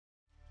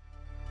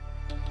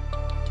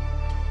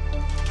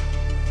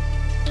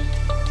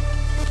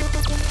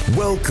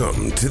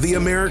Welcome to the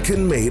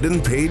American Made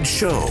and Paid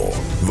Show,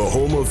 the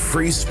home of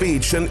free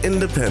speech and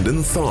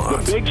independent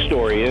thought. The big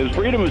story is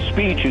freedom of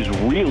speech is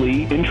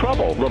really in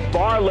trouble. The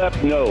far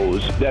left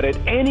knows that at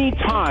any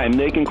time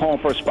they can call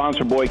for a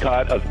sponsor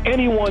boycott of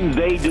anyone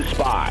they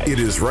despise. It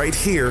is right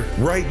here,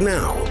 right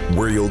now,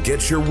 where you'll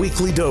get your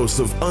weekly dose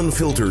of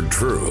unfiltered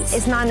truth.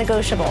 It's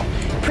non-negotiable.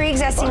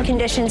 Pre-existing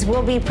conditions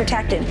will be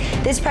protected.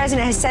 This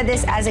president has said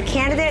this as a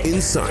candidate.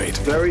 Insight.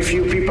 Very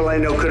few people I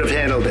know could have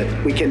handled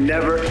it. We can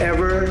never,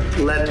 ever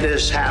let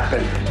this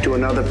happen to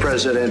another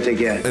president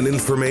again. And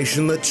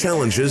information that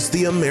challenges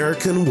the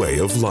American way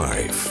of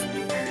life.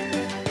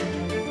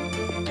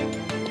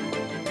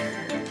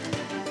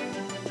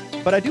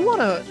 But I do want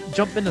to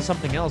jump into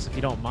something else, if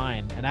you don't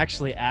mind, and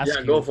actually ask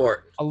you go for it.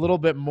 a little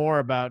bit more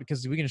about,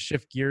 because we can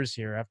shift gears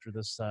here after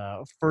this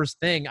first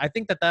thing. I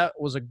think that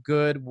was a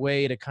good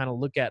way to kind of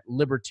look at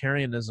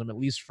libertarianism, at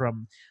least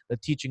from the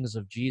teachings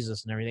of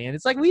Jesus and everything. And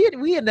it's like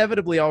we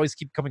inevitably always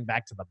keep coming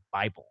back to the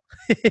Bible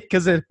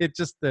because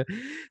it's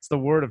the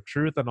word of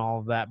truth and all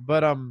of that.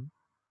 But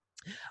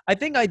I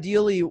think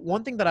ideally,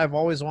 one thing that I've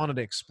always wanted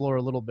to explore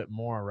a little bit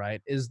more,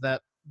 right, is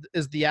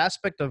the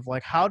aspect of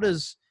like how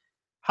does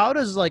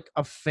like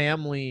a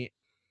family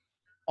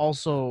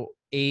also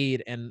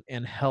aid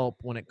and help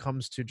when it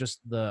comes to just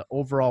the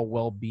overall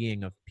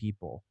well-being of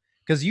people?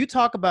 Because you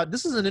talk about,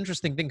 this is an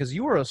interesting thing because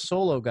you were a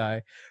solo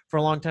guy for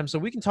a long time, so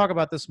we can talk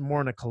about this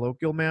more in a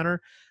colloquial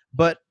manner,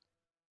 but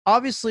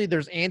obviously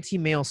there's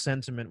anti-male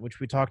sentiment, which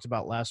we talked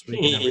about last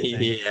week and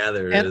everything. Yeah,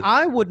 there is. And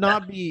I would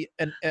not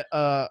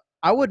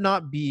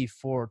be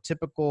for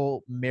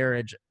typical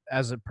marriage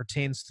as it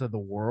pertains to the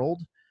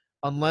world,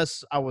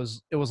 unless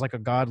it was like a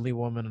godly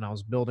woman and I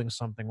was building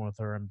something with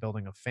her and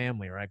building a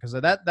family, right? Because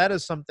that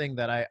is something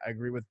that I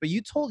agree with. But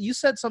you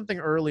said something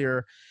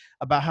earlier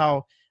about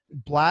how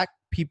Black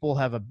people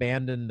have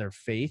abandoned their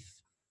faith.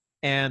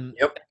 And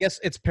Yep. I guess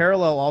it's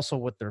parallel also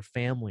with their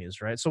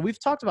families, right? So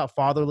we've talked about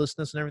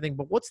fatherlessness and everything,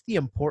 but what's the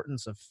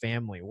importance of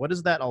family? What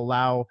does that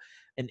allow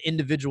an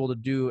individual to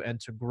do and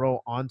to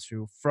grow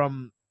onto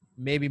from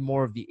maybe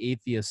more of the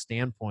atheist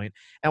standpoint?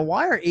 And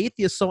why are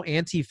atheists so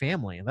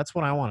anti-family? And that's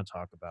what I want to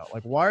talk about.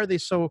 Like, why are they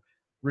so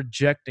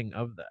rejecting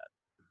of that?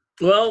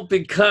 Well,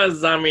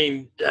 because, I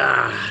mean,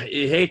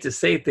 you hate to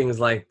say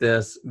things like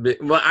this. But,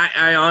 well,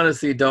 I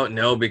honestly don't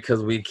know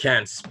because we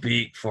can't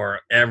speak for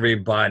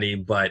everybody.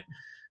 But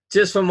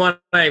just from what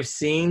I've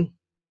seen,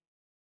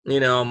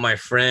 my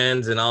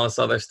friends and all this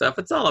other stuff,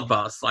 it's all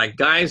about like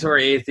guys who are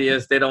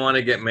atheists. They don't want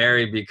to get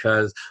married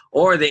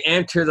or they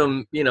enter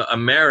a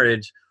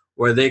marriage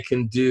where they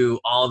can do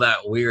all that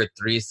weird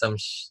threesome,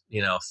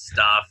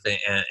 stuff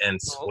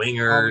and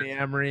swinger.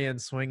 Polyamory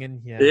and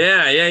swinging.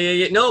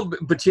 Yeah. No,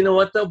 but you know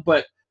what though?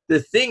 But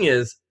the thing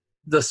is,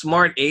 the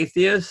smart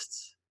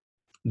atheists,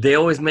 they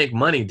always make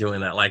money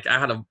doing that. Like I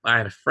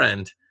had a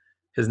friend,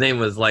 his name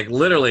was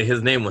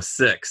his name was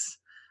Six.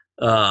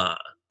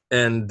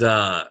 And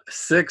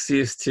Six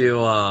used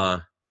to,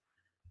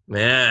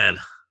 man,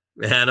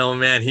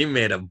 he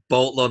made a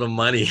boatload of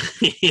money.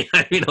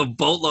 I mean, a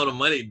boatload of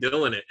money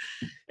doing it.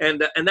 And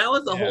that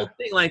was the whole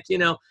thing,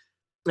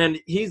 and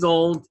he's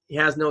old, he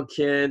has no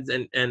kids,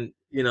 and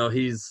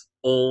he's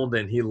old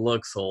and he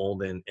looks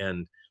old and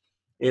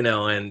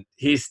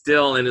he's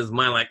still in his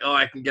mind like, oh,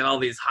 I can get all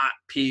these hot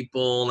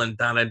people and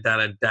da.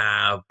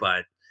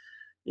 But,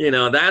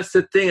 that's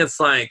the thing. It's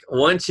like,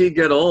 once you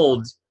get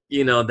old,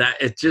 that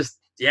it's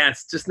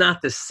just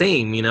not the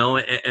same,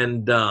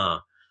 and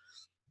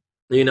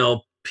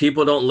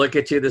people don't look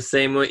at you the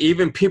same way.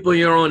 Even people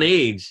your own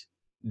age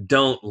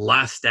don't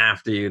lust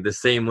after you the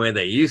same way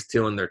they used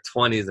to in their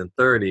 20s and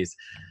 30s.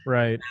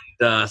 Right.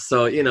 And,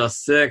 so,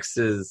 Six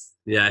is,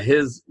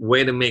 his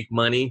way to make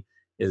money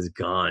is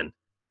gone.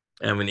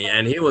 I mean,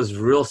 and he was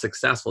real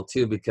successful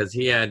too, because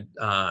he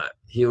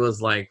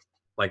was like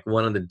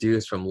one of the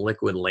dudes from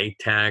Liquid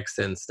Latex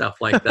and stuff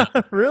like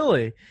that.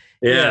 Really?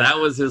 Yeah, that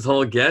was his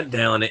whole get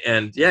down.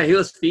 And he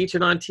was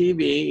featured on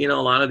TV, a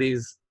lot of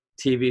these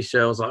TV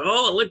shows like,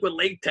 oh, Liquid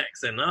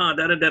Latex and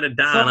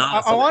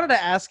da. So I wanted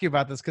to ask you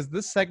about this because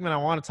this segment I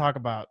want to talk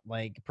about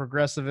like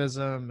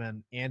progressivism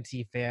and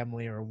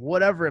anti-family or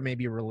whatever it may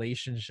be,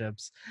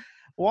 relationships.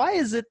 Why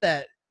is it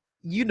that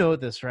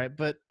this, right?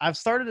 But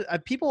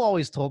people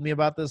always told me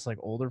about this, like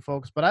older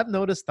folks, but I've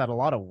noticed that a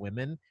lot of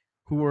women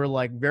who are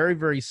like very,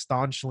 very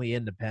staunchly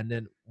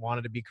independent,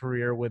 wanted to be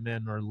career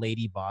women or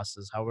lady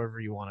bosses, however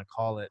you want to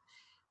call it.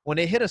 When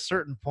they hit a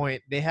certain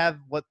point, they have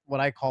what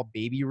I call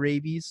baby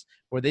rabies,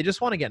 where they just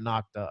want to get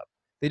knocked up.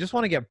 They just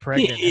want to get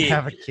pregnant and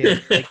have a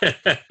kid. Like,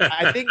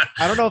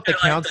 I don't know if the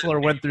counselor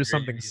went through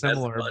something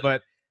similar,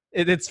 but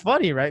it's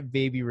funny, right?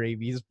 Baby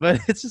rabies, but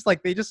it's just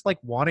like, they just like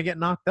want to get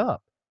knocked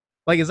up.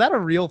 Like, is that a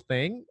real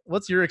thing?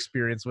 What's your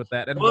experience with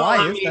that? And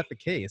why is that the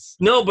case?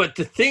 No, but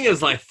the thing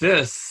is like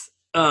this,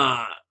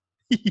 a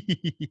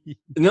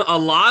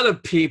lot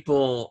of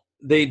people,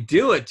 they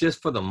do it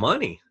just for the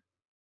money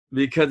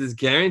because it's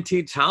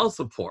guaranteed child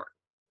support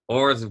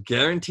or it's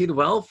guaranteed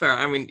welfare.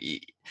 I mean,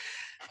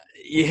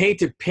 you hate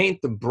to paint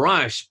the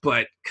brush,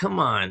 but come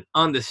on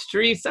the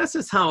streets, that's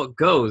just how it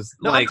goes.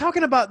 No, like, I'm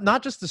talking about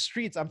not just the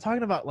streets. I'm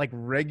talking about like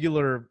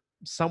regular,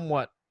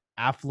 somewhat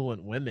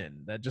affluent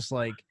women that just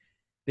like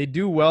they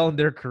do well in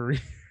their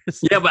careers.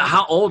 Yeah, but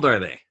how old are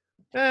they?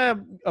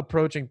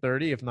 Approaching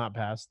 30, if not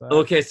past that.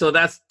 Okay, so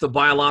that's the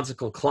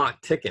biological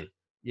clock ticking.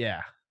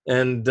 Yeah.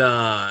 And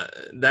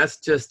that's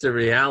just the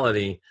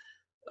reality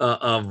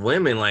of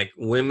women. Like,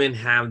 women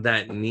have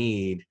that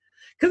need.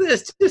 Because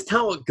it's just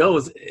how it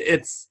goes.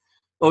 It's,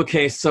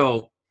 okay,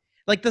 so...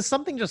 Like, does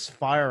something just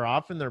fire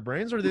off in their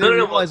brains? Or do they No,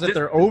 realize that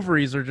their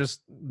ovaries are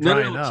just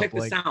drying up? Check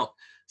this out.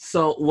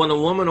 So when a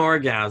woman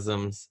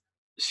orgasms,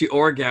 she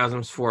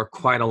orgasms for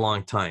quite a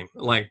long time.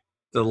 Like,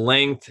 the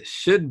length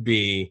should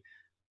be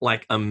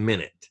like a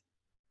minute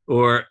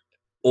or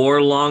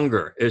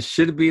longer. It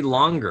should be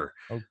longer.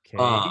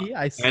 Okay.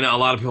 I see. I know a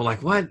lot of people are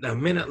like, what, a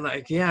minute?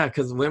 Like, yeah,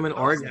 because women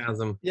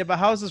orgasm. Yeah, but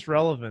how is this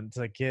relevant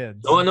to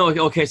kids? Oh, no.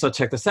 Okay, so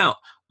check this out.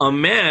 A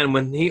man,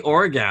 when he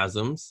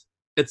orgasms,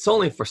 it's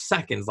only for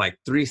seconds, like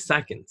 3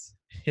 seconds.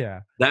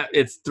 Yeah.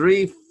 It's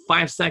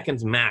 5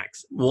 seconds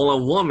max. Well,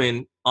 a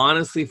woman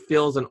honestly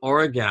feels an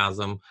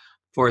orgasm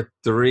for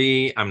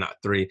 1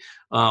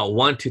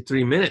 to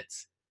 3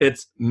 minutes.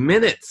 It's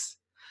minutes.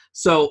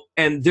 So,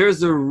 and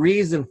there's a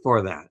reason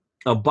for that.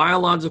 A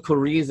biological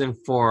reason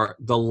for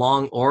the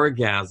long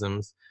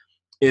orgasms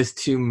is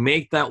to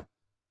make that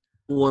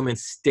woman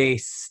stay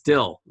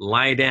still,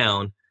 lie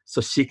down, so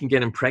she can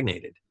get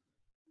impregnated.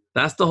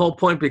 That's the whole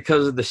point,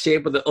 because of the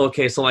shape of the...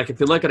 Okay, so like if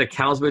you look at a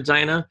cow's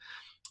vagina,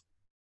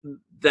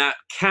 that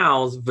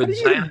cow's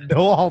vagina... You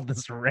know all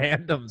this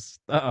random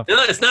stuff.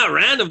 No, it's not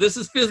random. This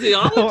is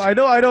physiology. No, I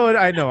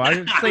know.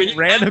 I'm saying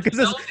random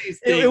because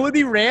it would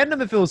be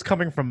random if it was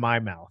coming from my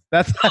mouth.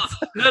 That's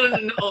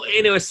no.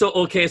 Anyway, so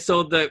okay,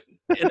 so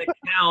in the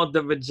cow,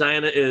 the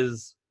vagina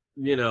is,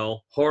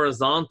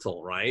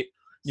 horizontal, right?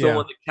 So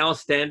when the cow's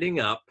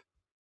standing up,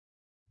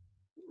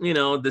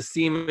 the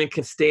semen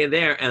can stay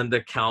there and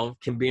the cow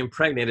can be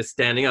impregnated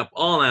standing up.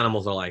 All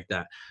animals are like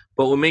that.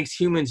 But what makes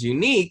humans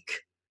unique,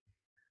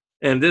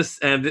 and this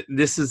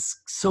is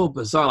so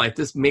bizarre, like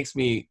this makes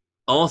me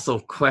also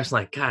question,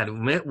 like, God,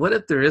 what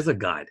if there is a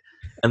God?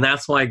 And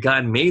that's why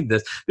God made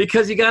this.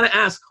 Because you got to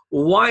ask,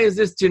 why is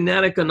this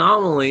genetic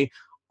anomaly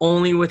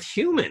only with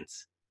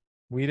humans?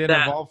 We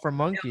didn't evolve from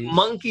monkeys.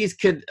 Monkeys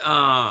could,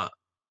 oh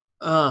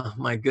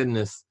my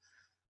goodness.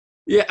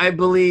 Yeah, I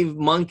believe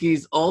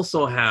monkeys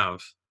also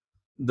have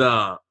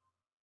the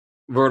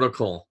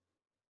vertical.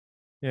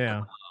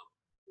 Yeah.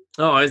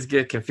 Oh, I just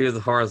get confused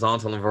with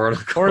horizontal and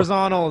vertical.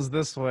 Horizontal is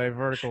this way,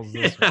 vertical is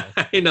this way.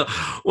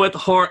 With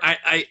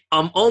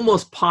I'm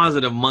almost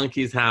positive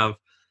monkeys have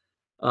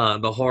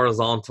the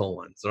horizontal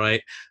ones,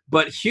 right?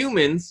 But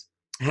humans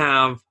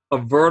have a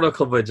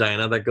vertical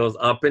vagina that goes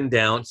up and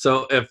down.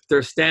 So if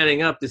they're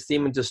standing up, the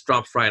semen just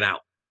drops right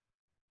out.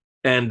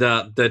 And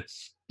the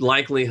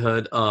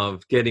likelihood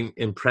of getting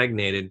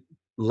impregnated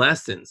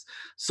lessens.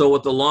 So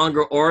with the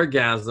longer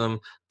orgasm,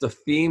 the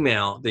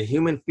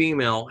human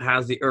female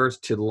has the urge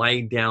to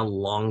lie down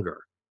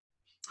longer.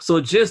 So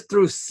just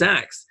through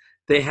sex,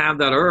 they have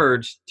that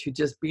urge to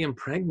just be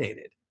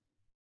impregnated.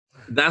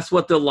 That's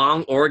what the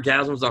long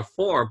orgasms are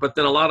for. But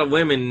then a lot of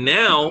women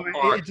now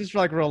it just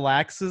like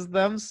relaxes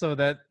them so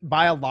that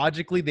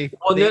biologically they.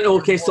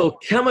 So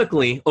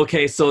chemically,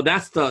 so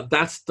that's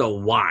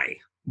the why.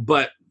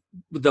 But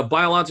the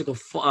biological,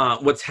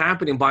 what's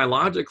happening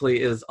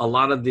biologically is a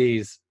lot of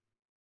these,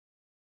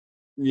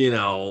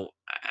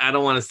 I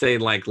don't want to say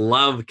like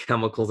love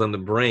chemicals in the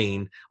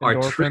brain are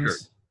triggered.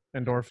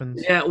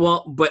 Endorphins. Yeah,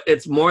 well, but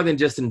it's more than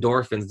just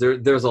endorphins.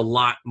 There's a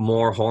lot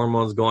more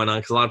hormones going on,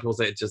 because a lot of people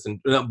say it's just,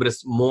 but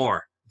it's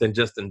more than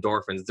just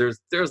endorphins.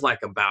 There's like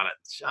about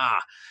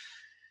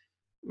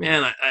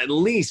at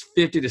least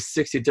 50 to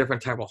 60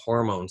 different type of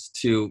hormones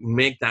to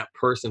make that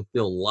person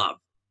feel love.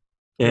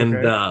 And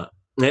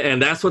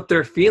and that's what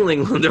they're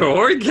feeling when they're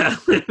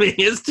orgasming.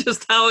 It's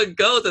just how it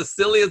goes, as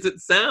silly as it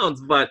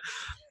sounds. But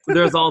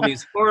there's all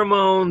these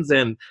hormones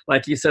and,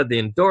 like you said,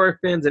 the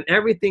endorphins and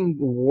everything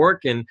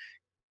working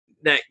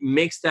that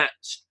makes that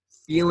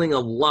feeling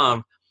of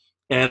love.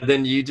 And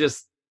then you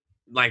just,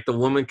 like, the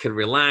woman could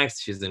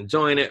relax. She's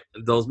enjoying it,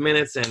 those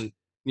minutes. And,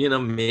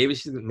 maybe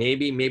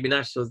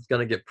not, she's going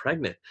to get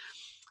pregnant.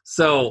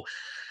 So,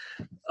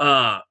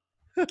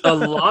 a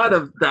lot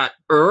of that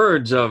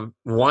urge of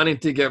wanting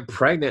to get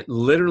pregnant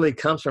literally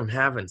comes from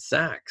having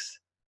sex.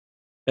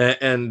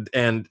 And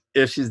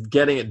if she's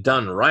getting it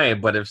done right,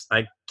 but if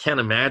I can't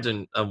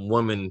imagine a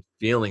woman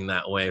feeling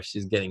that way if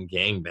she's getting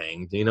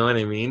gangbanged, you know what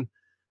I mean?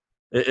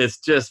 It's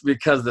just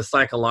because the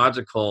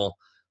psychological,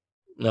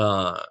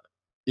 just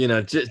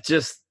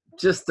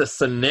the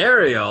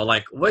scenario,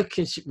 like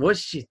what's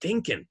she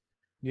thinking?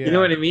 Yeah. You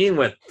know what I mean?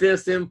 With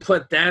this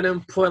input, that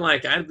input,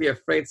 like I'd be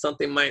afraid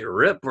something might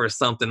rip or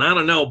something. I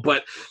don't know,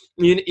 but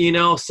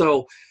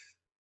so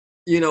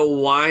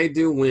why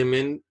do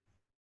women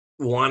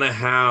want to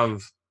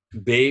have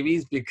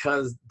babies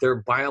because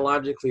they're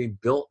biologically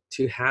built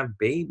to have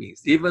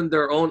babies. Even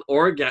their own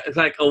organ, it's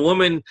like a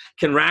woman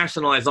can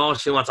rationalize all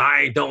she wants.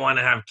 I don't want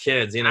to have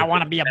kids. You know, I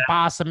want to be a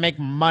boss and make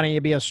money,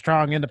 be a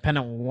strong,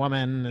 independent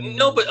woman. And...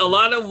 No, but a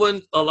lot of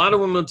women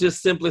will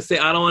just simply say,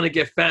 I don't want to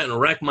get fat and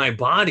wreck my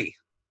body.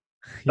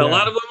 Yeah. A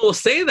lot of women will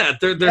say that.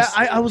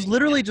 I was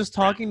literally just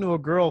talking to a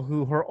girl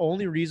who her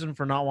only reason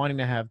for not wanting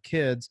to have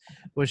kids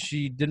was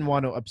she didn't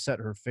want to upset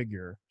her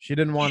figure. She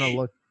didn't want to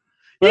look.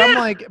 But I'm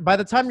like, by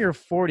the time you're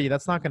 40,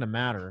 that's not going to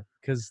matter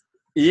because.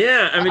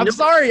 Yeah, I mean, I'm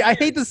sorry, I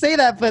hate to say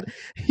that, but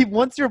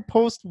once you're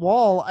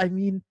post-wall, I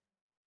mean,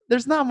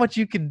 there's not much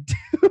you can do.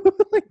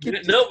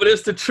 No, but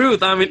it's the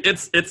truth. I mean,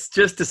 it's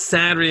just a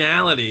sad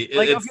reality.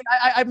 Like, okay,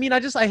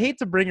 I hate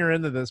to bring her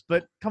into this,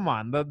 but come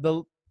on,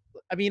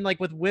 I mean, like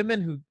with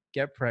women who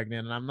get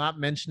pregnant, and I'm not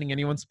mentioning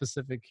anyone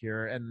specific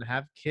here, and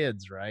have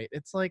kids, right?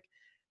 It's like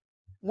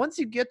once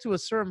you get to a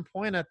certain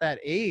point at that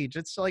age,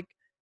 it's like.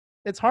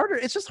 It's harder.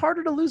 It's just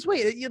harder to lose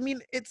weight. I mean,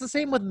 it's the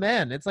same with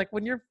men. It's like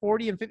when you're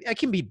 40 and 50, it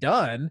can be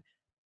done,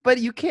 but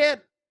you can't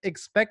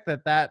expect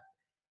that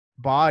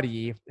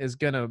body is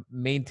going to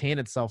maintain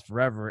itself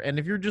forever. And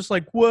if you're just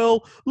like,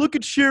 well, look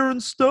at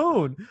Sharon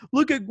Stone,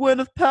 look at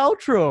Gwyneth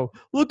Paltrow,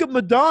 look at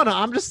Madonna.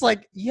 I'm just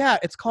like, yeah,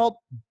 it's called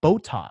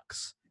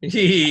Botox.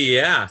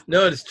 Yeah,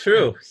 no, it's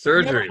true.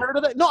 Surgery. You ever heard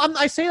of that? No,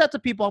 I say that to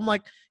people. I'm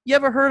like, you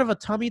ever heard of a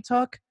tummy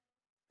tuck?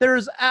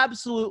 There's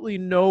absolutely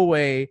no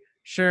way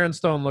Sharon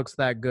Stone looks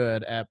that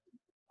good at,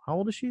 how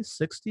old is she?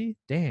 60?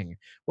 Dang.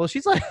 Well,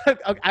 she's like,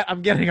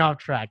 I'm getting off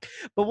track.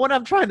 But what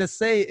I'm trying to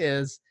say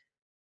is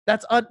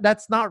that's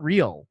not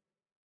real.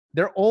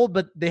 They're old,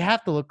 but they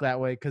have to look that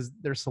way because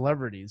they're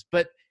celebrities.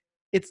 But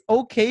it's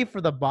okay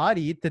for the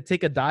body to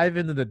take a dive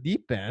into the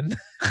deep end.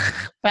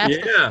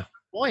 Yeah.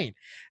 Point.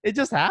 It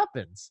just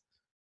happens.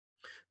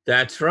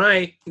 That's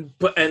right.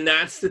 And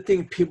that's the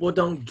thing. People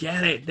don't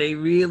get it. They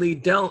really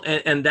don't.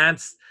 And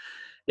that's,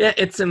 yeah,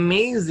 it's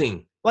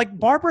amazing. Like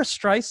Barbara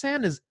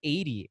Streisand is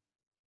 80.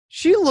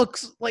 She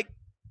looks like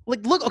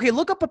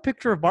look up a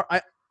picture of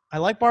I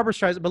like Barbara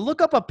Streisand, but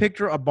look up a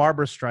picture of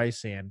Barbara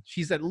Streisand.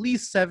 She's at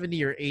least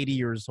 70 or 80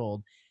 years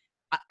old.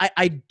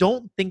 I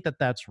don't think that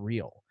that's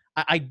real.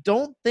 I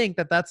don't think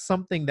that that's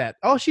something that,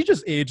 oh, she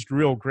just aged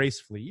real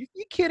gracefully.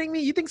 You kidding me?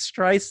 You think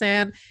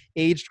Streisand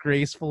aged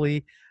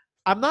gracefully?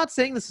 I'm not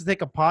saying this to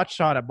take a pot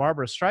shot at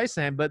Barbara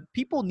Streisand, but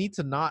people need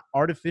to not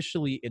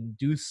artificially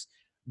induce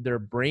their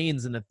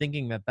brains into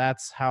thinking that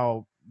that's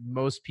how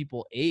most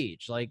people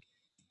age. Like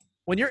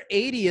when you're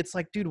 80, it's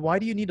like, dude, why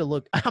do you need to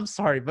look? I'm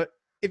sorry, but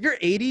if you're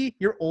 80,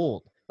 you're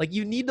old. Like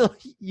you need to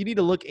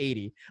look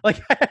 80.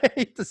 Like I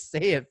hate to say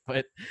it,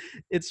 but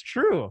it's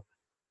true.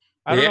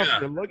 I don't know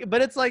if you're looking,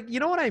 but it's like,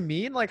 you know what I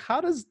mean? Like how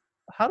does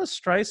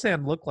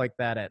Streisand look like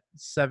that at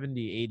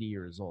 70, 80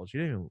 years old? She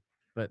didn't even,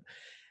 but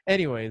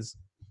anyways,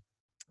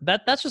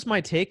 that's just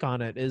my take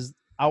on it. Is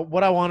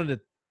what I wanted to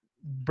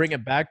bring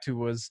it back to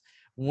was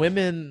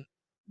women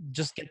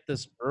just get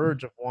this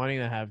urge of wanting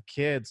to have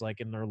kids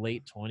like in their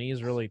late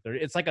 20s, early 30s.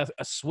 It's like a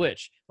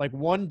switch. Like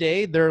one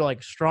day they're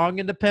like strong,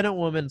 independent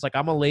women. It's like,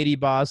 I'm a lady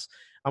boss.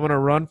 I'm going to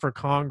run for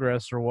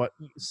Congress or what,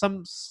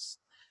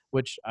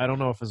 which I don't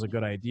know if is a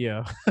good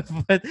idea,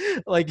 but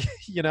like,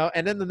 you know,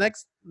 and then the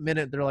next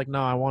minute they're like,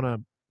 no, I want to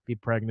be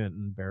pregnant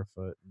and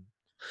barefoot and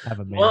have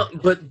a man. Well,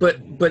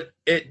 but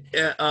it,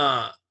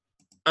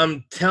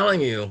 I'm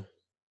telling you,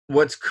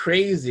 what's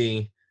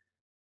crazy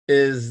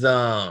is,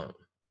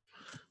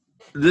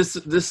 this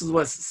is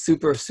what's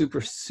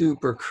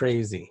super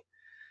crazy,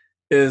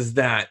 is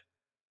that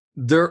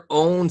their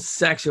own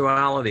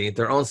sexuality,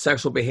 their own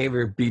sexual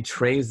behavior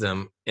betrays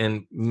them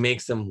and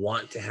makes them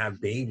want to have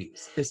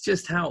babies. It's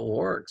just how it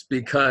works,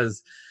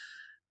 because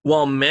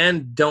while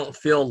men don't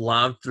feel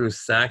love through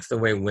sex the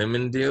way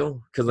women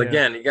do, because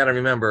again, you got to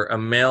remember, a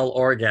male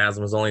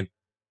orgasm is only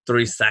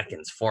 3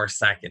 seconds, 4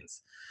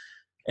 seconds.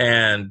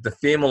 And the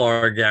female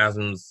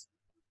orgasm's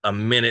a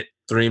minute,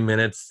 3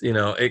 minutes, you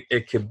know,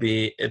 it could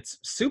be, it's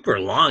super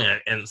long,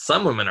 and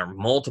some women are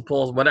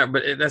multiples, whatever,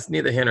 but that's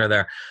neither here nor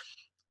there.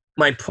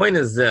 My point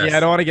is this. Yeah, I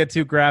don't want to get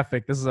too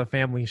graphic. This is a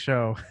family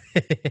show.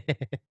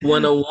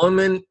 When a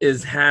woman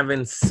is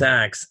having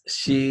sex,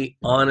 she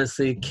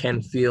honestly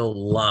can feel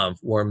love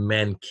where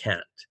men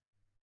can't.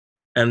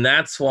 And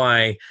that's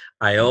why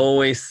I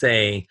always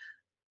say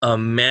a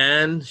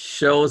man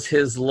shows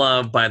his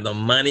love by the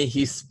money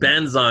he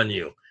spends on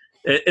you.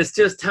 It's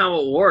just how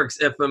it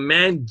works. If a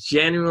man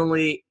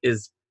genuinely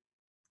is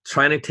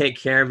trying to take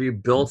care of you,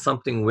 build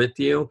something with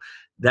you,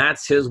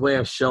 that's his way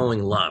of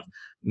showing love.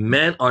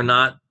 Men are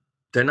not,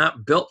 they're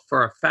not built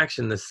for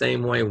affection the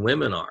same way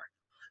women are.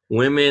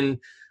 Women,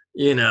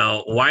 you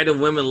know, why do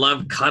women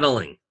love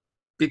cuddling?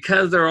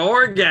 Because they're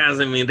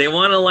orgasming. They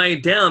want to lie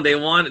down. They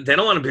don't want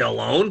to be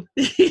alone.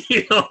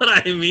 You know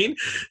what I mean?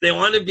 They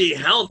want to be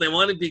held. They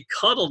want to be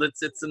cuddled.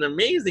 It's an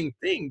amazing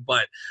thing.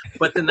 But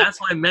then that's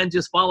why men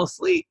just fall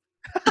asleep.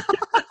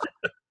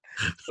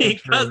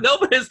 Because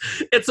nobody's,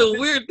 it's a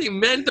weird thing.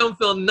 Men don't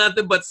feel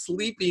nothing but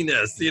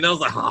sleepiness. You know,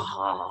 it's like,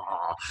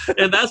 oh,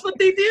 and that's what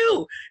they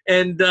do.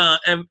 And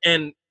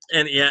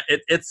And yeah,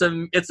 it's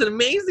an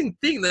amazing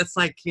thing. That's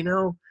like,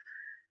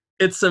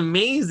 it's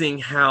amazing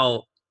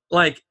how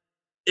like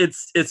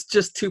it's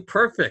just too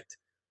perfect.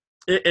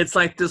 It's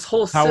like this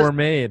whole How system. we're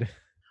made.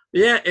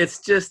 Yeah,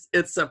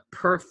 it's a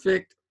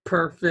perfect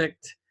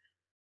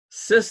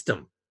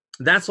system.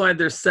 That's why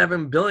there's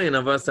 7 billion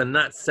of us and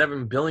not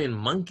 7 billion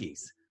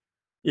monkeys.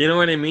 You know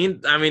what I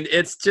mean? I mean,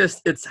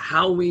 it's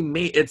how we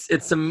made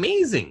it's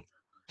amazing.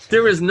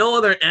 There is no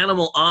other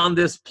animal on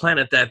this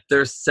planet that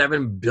there's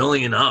 7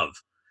 billion of.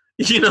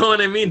 You know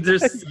what I mean?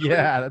 There's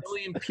 7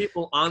 billion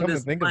people on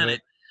this planet,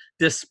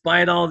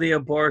 despite all the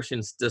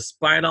abortions,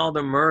 despite all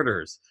the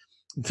murders.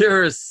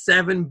 There are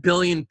 7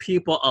 billion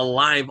people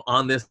alive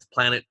on this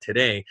planet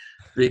today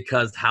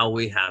because how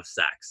we have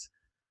sex.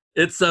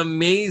 It's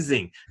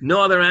amazing.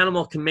 No other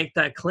animal can make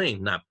that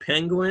claim. Not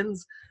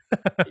penguins,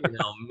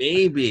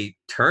 maybe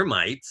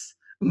termites,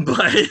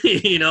 but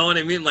you know what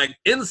I mean? Like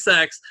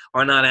insects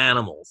are not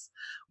animals.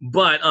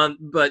 But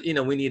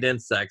we need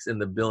insects in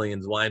the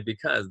billions. Why?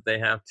 Because they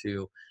have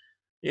to,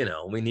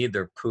 we need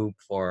their poop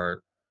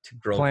to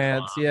grow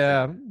plants.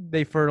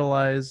 They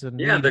fertilize and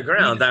the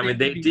ground. I mean,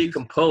 they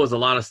decompose a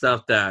lot of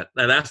stuff and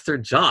that's their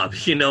job.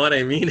 You know what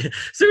I mean?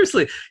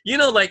 Seriously,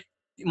 like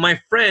my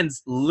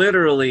friends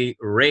literally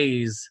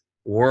raise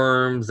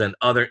worms and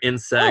other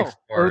insects,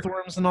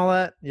 earthworms and all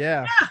that.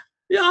 Yeah,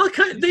 all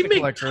kinds. They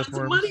make tons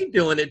of money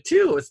doing it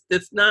too.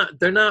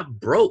 They're not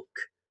broke.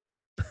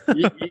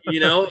 They're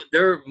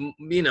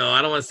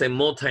I don't want to say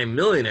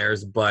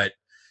multimillionaires, but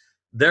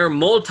they're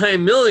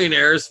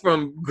multimillionaires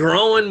from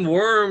growing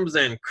worms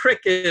and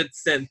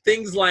crickets and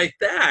things like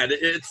that.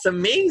 It's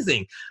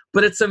amazing.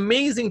 But it's an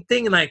amazing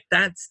thing. Like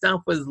that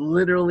stuff was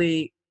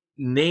literally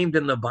named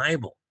in the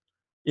Bible.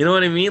 You know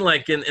what I mean?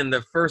 Like in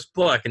the first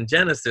book, in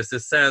Genesis, it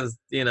says,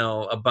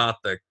 about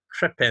the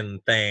creeping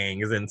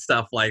things and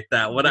stuff like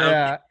that.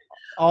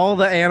 All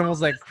the animals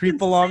that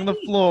creep along the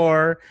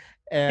floor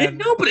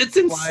and but it's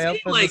insane. Up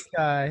in the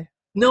sky.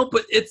 No,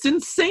 but it's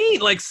insane.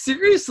 Like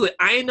seriously,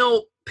 I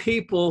know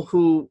people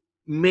who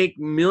make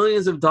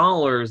millions of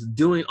dollars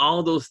doing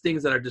all those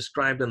things that are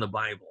described in the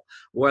Bible.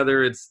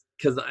 Whether it's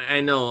because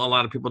I know a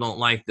lot of people don't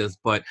like this,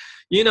 but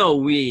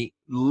we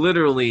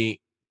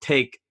literally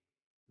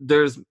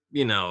there's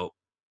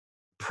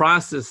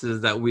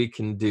processes that we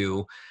can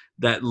do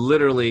that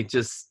literally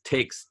just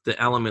takes the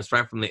elements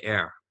right from the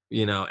air,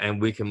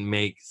 and we can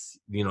make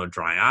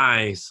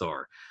dry ice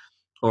or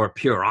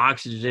pure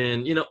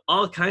oxygen,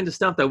 all kinds of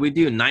stuff that we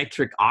do.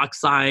 Nitric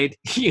oxide,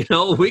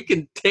 we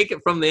can take it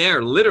from the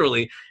air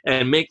literally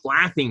and make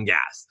laughing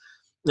gas.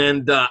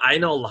 And I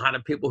know a lot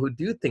of people who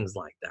do things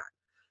like that.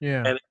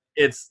 Yeah. And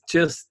it's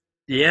just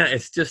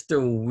a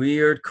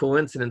weird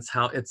coincidence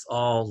how it's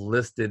all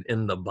listed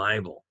in the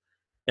Bible.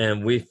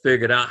 And we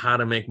figured out how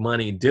to make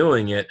money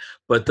doing it.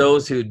 But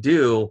those who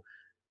do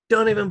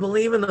don't even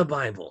believe in the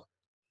Bible.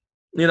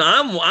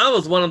 I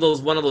was one of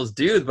those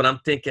dudes, but I'm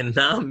thinking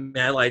now,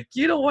 man, like,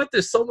 you know what?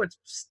 There's so much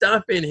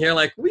stuff in here.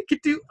 Like we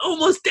could do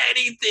almost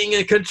anything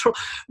and control.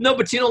 No,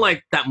 but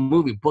like that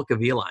movie, Book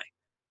of Eli.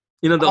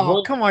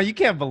 Whole. Come on, you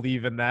can't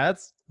believe in that.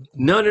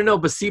 No.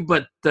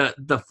 But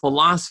the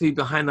philosophy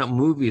behind that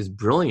movie is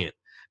brilliant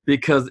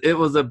because it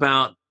was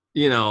about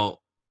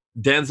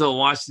Denzel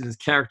Washington's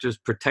characters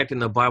protecting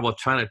the Bible,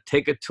 trying to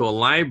take it to a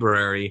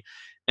library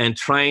and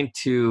trying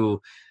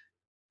to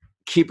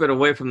keep it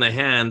away from the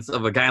hands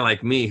of a guy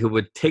like me who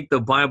would take the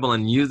Bible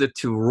and use it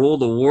to rule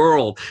the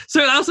world.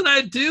 So that's what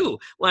I do.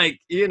 Like,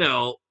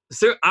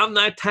 sir, I'm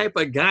that type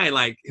of guy,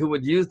 like, who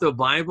would use the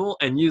Bible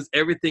and use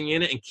everything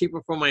in it and keep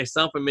it for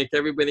myself and make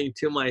everybody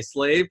to my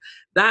slave.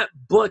 That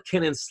book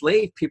can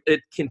enslave people.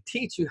 It can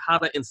teach you how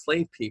to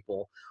enslave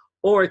people,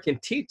 or it can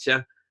teach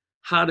you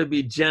how to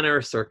be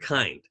generous or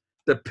kind,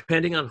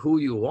 depending on who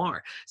you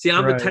are. See,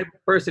 I'm the type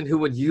of person who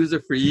would use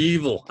it for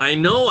evil. I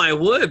know I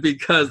would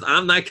because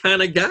I'm that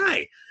kind of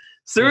guy.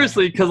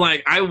 Seriously, because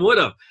like I would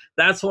have.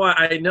 That's why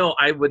I know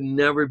I would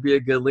never be a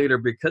good leader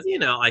because,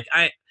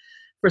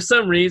 for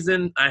some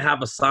reason, I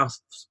have a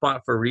soft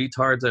spot for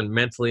retards and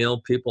mentally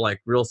ill people,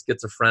 like real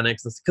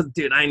schizophrenics. Because,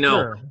 dude, I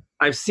know.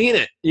 I've seen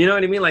it. You know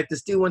what I mean? Like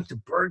this dude went to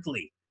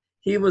Berkeley.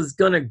 He was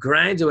going to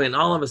graduate and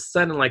all of a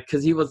sudden, like,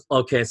 because he was,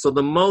 okay, so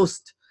the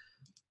most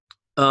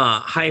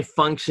high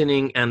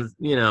functioning and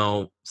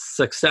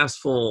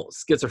successful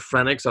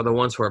schizophrenics are the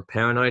ones who are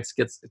paranoid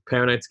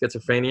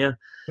schizophrenia.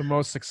 The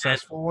most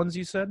successful ones,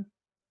 you said?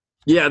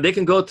 Yeah, they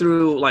can go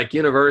through like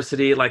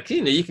university, like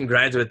you can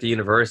graduate the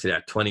university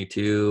at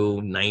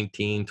 22,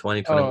 19,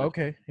 20, 20. Oh,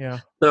 okay. Yeah.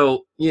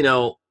 So,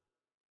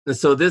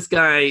 so this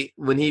guy,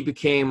 when he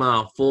became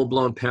a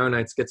full-blown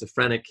paranoid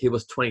schizophrenic, he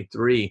was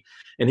 23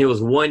 and he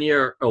was 1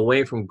 year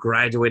away from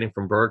graduating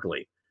from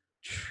Berkeley.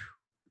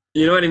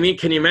 You know what I mean?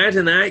 Can you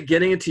imagine that?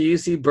 Getting into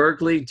UC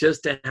Berkeley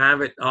just to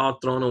have it all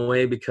thrown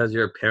away because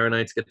you're a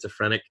paranoid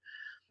schizophrenic.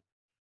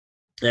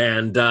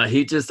 And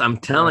I'm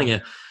telling you,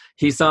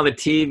 he saw the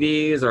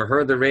TVs or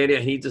heard the radio.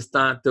 He just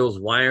thought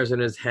those wires in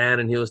his head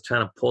and he was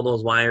trying to pull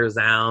those wires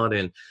out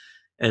and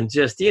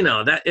just,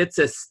 that it's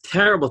a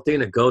terrible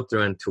thing to go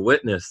through and to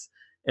witness.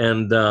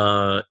 And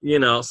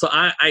so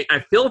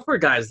I feel for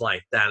guys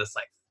like that. It's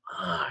like,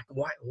 fuck,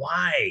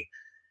 why?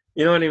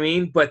 You know what I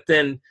mean? But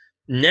then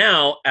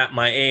now at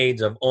my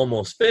age of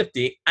almost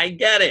 50, I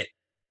get it.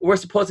 We're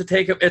supposed to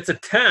take it. It's a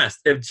test.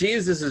 If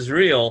Jesus is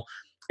real,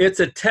 it's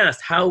a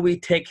test. How we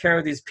take care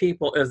of these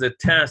people is a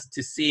test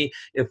to see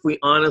if we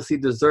honestly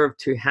deserve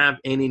to have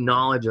any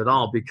knowledge at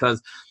all.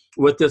 Because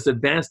with this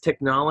advanced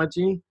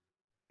technology,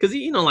 because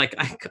like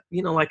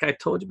I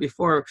told you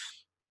before,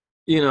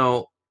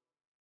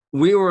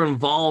 we were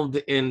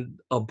involved in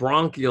a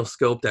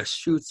bronchoscope that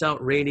shoots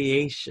out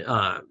radiation,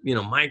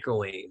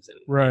 microwaves and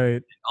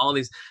Right. all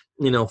these,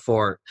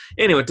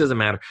 it doesn't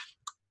matter.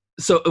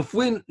 So if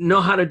we know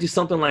how to do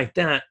something like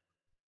that,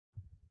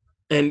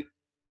 and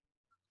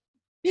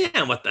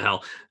yeah, what the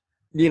hell,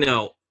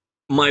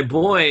 my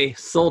boy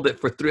sold it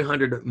for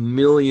 $300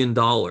 million,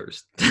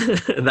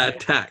 that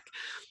tech,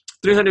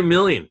 $300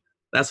 million.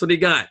 That's what he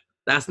got.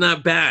 That's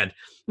not bad.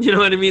 You know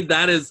what I mean?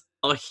 That is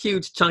a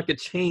huge chunk of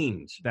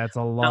change. That's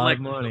a lot of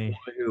money.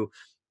 Who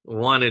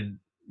wanted,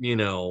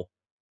 $1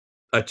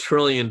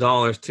 trillion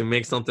to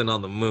make something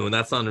on the moon.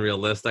 That's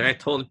unrealistic. I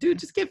told him, dude,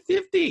 just get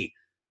 50.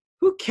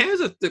 Who cares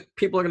if the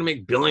people are going to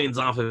make billions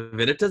off of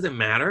it? It doesn't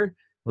matter.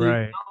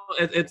 Right.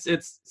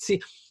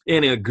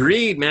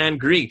 Greed, man,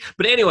 greed.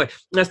 But anyway,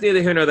 that's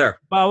neither here nor there.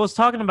 But I was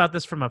talking about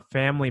this from a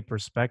family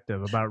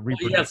perspective about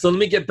reproduction. Yeah, so let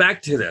me get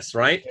back to this,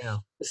 right? Yeah.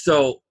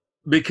 So,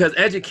 because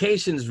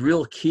education is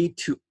real key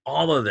to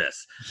all of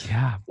this.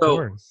 Yeah, of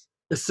course.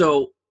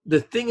 So the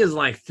thing is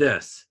like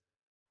this.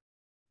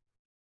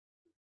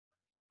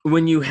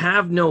 When you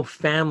have no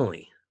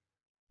family,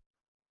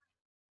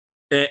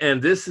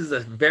 and this is a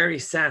very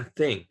sad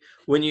thing,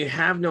 when you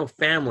have no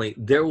family,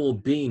 there will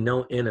be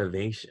no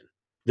innovation.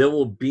 There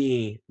will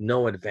be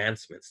no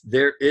advancements.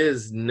 There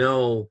is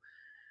no,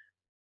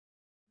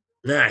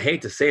 I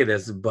hate to say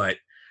this, but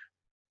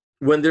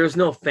when there's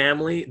no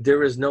family,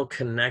 there is no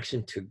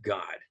connection to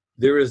God.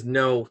 There is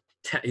no,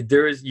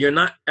 you're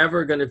not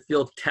ever going to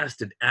feel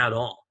tested at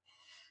all.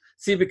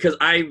 See, because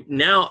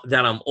now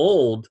that I'm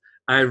old,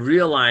 I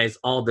realize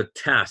all the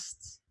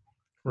tests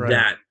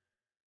that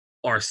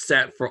are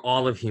set for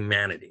all of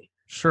humanity.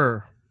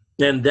 Sure.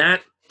 And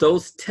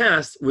those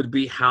tests would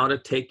be how to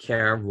take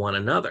care of one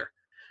another.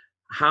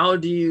 How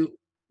do you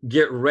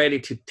get ready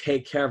to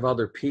take care of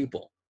other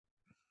people?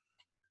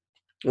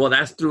 Well,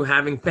 that's through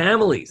having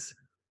families.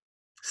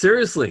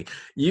 Seriously,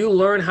 you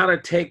learn how to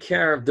take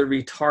care of the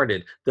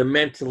retarded, the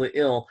mentally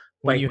ill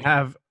when you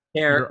have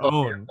your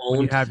own.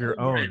 When you have your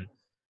own.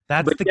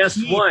 That's the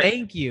key. What?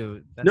 Thank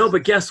you.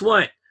 But guess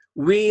what?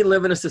 We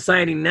live in a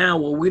society now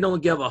where we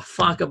don't give a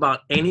fuck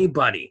about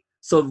anybody.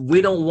 So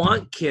we don't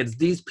want kids.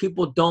 These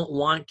people don't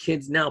want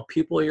kids now.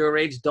 People your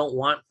age don't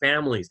want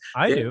families.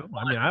 I do.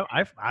 I mean,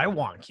 I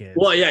want kids.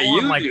 Well, yeah,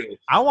 you do.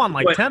 I want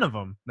 10 of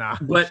them. Nah.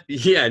 But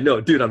yeah,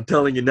 no, dude, I'm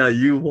telling you now,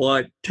 you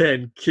want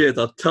 10 kids.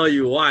 I'll tell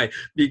you why.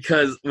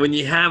 Because when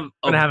you have... You're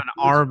going to have an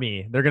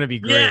army. They're going to be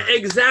great. Yeah,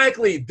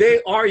 exactly.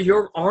 They are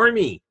your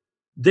army.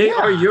 They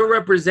are your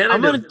representative.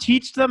 I'm going to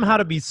teach them how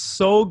to be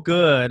so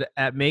good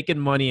at making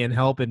money and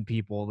helping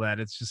people that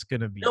it's just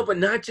going to be... No, but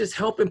not just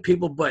helping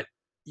people, but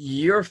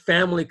your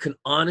family can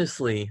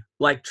honestly,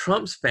 like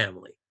Trump's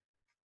family,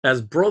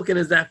 as broken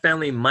as that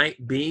family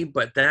might be,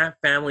 but that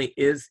family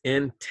is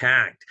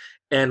intact.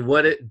 And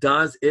what it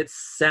does, it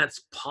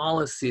sets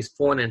policies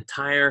for an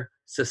entire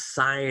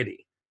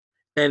society.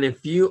 And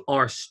if you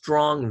are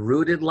strong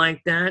rooted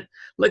like that,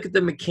 look at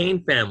the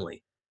McCain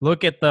family.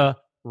 Look at the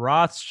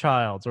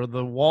Rothschilds or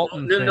the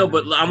Walton family. No,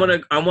 but I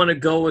want to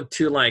go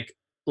to like,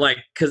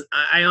 because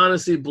I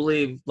honestly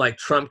believe like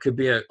Trump could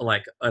be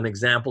an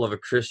example of a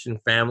Christian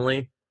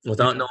family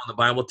without knowing the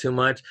Bible too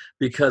much,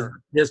 because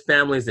his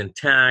family's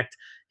intact.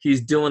 He's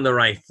doing the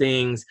right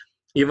things,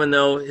 even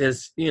though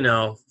his,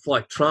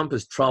 like Trump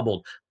is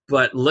troubled.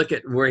 But look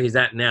at where he's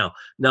at now.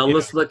 Now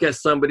let's look at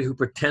somebody who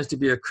pretends to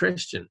be a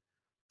Christian.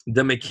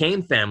 The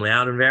McCain family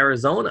out of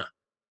Arizona.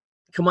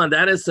 Come on,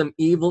 that is some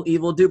evil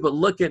dude. But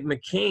look at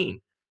McCain.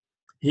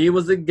 He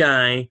was a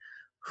guy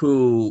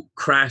who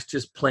crashed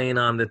his plane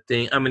on the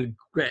thing. I mean,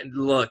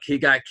 look, he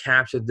got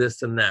captured,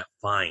 this and that,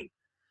 fine.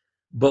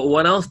 But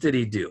what else did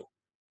he do?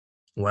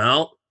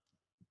 Well,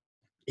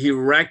 he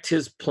wrecked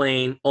his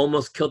plane,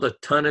 almost killed a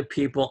ton of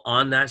people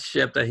on that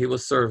ship that he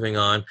was serving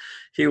on.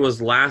 He was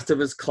last of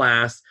his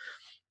class.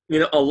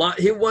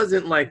 He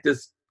wasn't like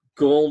this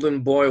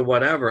golden boy,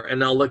 whatever. And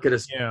now look at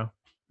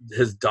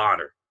his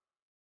daughter,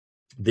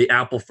 the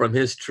apple from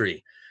his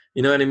tree.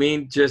 You know what I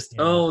mean? Just,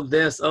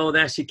 this,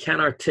 that. She can't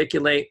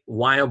articulate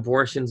why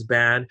abortion's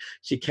bad.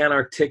 She can't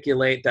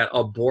articulate that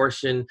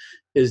abortion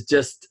is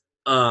just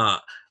a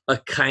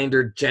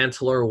kinder,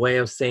 gentler way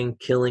of saying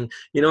killing.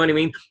 You know what I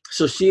mean?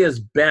 So she is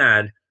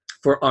bad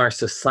for our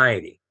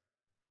society.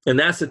 And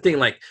that's the thing.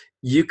 Like,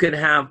 you could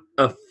have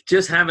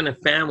just having a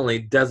family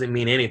doesn't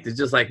mean anything. It's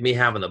just like me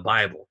having the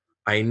Bible.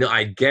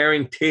 I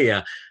guarantee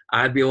you,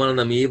 I'd be one of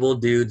them evil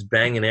dudes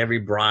banging every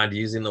broad,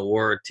 using the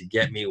word to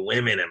get me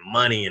women and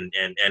money and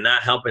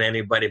not helping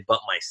anybody but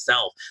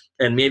myself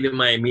and maybe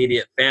my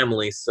immediate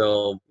family.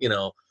 So,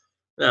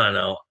 I don't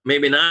know.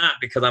 Maybe not,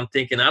 because I'm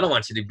thinking I don't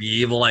want you to be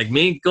evil like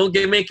me. Go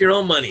make your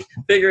own money.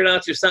 Figure it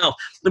out yourself.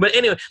 But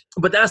anyway,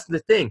 but that's the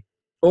thing.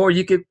 Or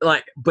you could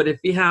but if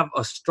you have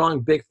a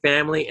strong, big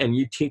family and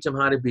you teach them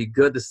how to be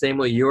good the same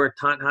way you were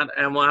taught how to,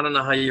 and well, I don't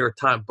know how you were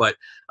taught, but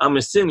I'm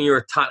assuming you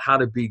were taught how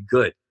to be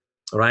good,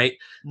 right?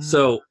 Mm-hmm.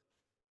 So,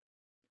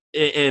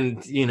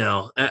 and you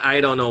know, I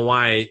don't know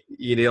why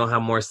you don't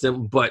have more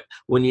siblings, but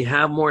when you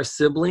have more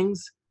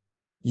siblings,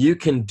 you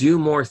can do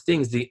more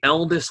things. The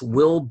eldest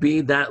will be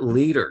that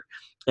leader.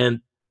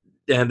 And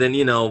then,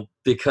 you know,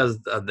 because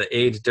of the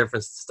age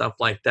difference, stuff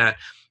like that,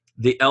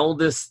 the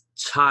eldest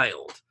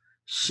child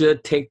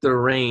should take the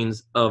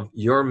reins of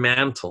your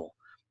mantle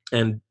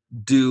and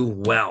do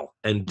well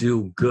and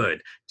do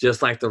good,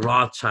 just like the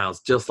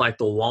Rothschilds, just like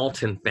the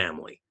Walton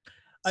family.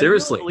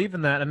 Seriously, I believe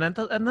in that, and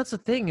that's the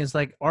thing is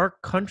like our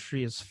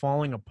country is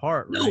falling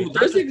apart. Right? No,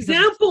 there's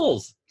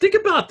examples. Think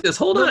about this.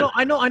 Hold on. No,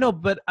 I know,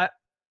 but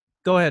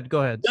go ahead.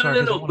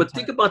 No. But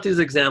think about these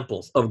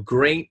examples of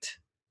great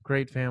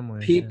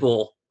family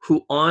people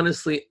who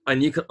honestly,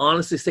 and you can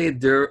honestly say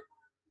there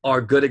are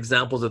good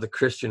examples of the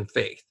Christian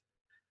faith.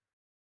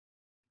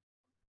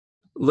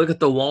 Look at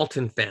the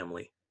Walton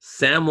family,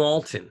 Sam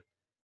Walton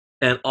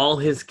and all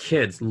his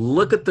kids.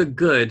 Look at the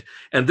good.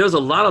 And there's a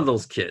lot of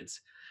those kids.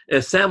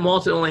 If Sam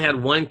Walton only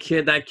had one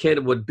kid, that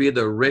kid would be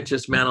the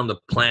richest man on the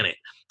planet.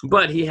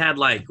 But he had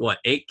 9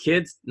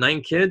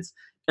 kids?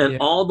 And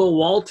all the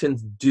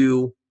Waltons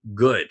do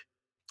good.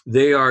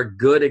 They are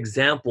good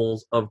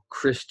examples of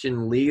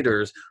Christian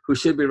leaders who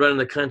should be running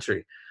the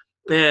country.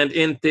 And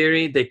in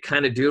theory, they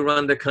kind of do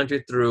run the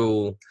country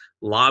through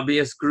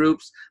lobbyist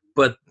groups.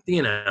 But,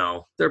 you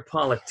know, they're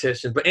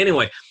politicians. But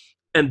anyway,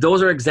 and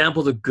those are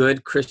examples of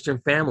good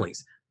Christian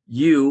families.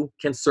 You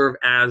can serve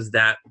as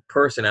that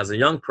person, as a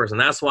young person.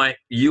 That's why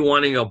you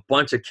wanting a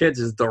bunch of kids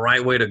is the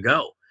right way to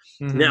go.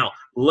 Mm-hmm. Now,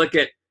 look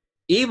at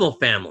evil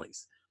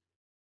families.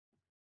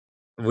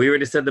 We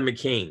already said the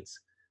McCains.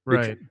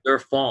 Right. They're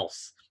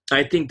false.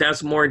 I think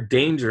that's more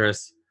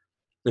dangerous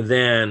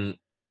than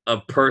a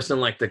person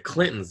like the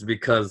Clintons,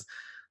 because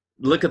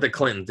look at the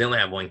Clintons. They only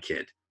have one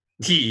kid.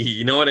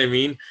 You know what I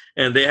mean?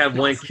 And they have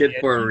one kid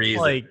for a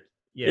reason.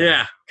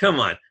 Yeah, come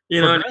on.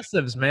 You know,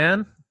 progressives,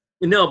 man.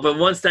 No, but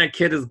once that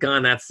kid is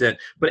gone, that's it.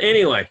 But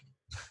anyway,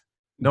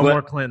 no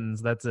more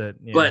Clintons. That's it.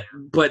 Yeah.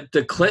 But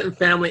the Clinton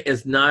family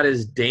is not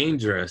as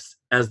dangerous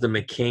as the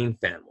McCain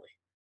family,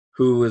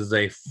 who is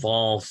a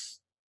false,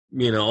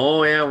 you know,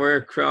 oh yeah, we're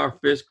a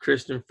crawfish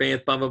Christian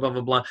faith, blah blah blah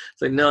blah blah.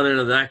 It's like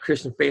no, that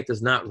Christian faith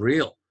is not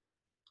real.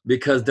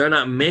 Because they're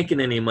not making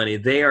any money.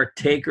 They are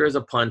takers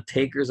upon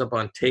takers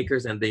upon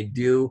takers, and they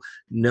do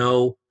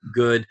no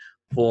good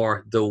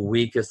for the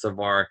weakest of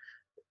our,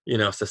 you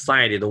know,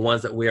 society, the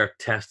ones that we are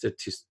tested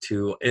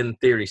to in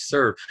theory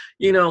serve.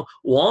 You know,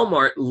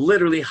 Walmart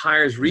literally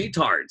hires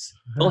retards.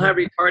 They'll have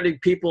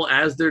retarded people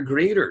as their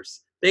greeters.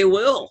 They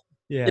will.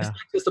 Yeah. It's not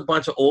just a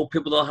bunch of old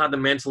people. They'll have the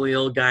mentally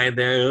ill guy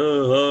there.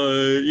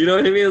 You know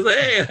what I mean? It's like,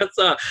 hey, that's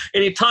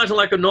and you talk to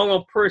like a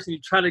normal person. You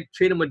try to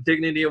treat him with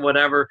dignity or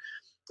whatever.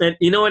 And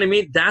you know what I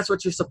mean? That's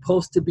what you're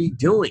supposed to be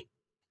doing.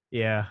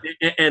 Yeah.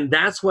 And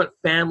that's what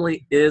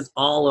family is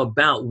all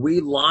about.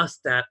 We lost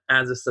that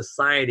as a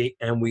society,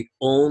 and we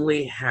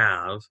only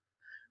have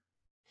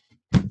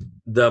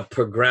the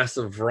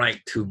progressive right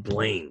to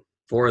blame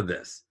for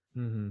this.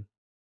 Mm-hmm.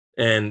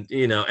 And,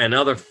 you know, and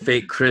other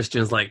fake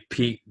Christians like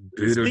Pete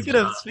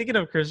Buttigieg. Speaking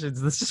of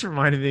Christians, this just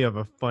reminded me of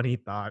a funny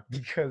thought,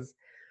 because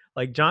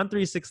like John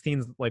 3:16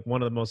 is like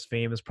one of the most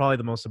famous, probably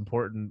the most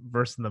important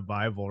verse in the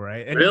Bible,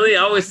 right? And really?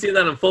 I always see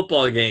that in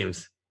football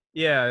games.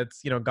 Yeah,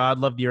 it's, you know, God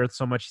loved the earth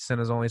so much he sent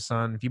his only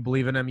son. If you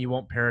believe in him, you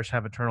won't perish,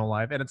 have eternal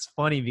life. And it's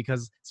funny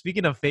because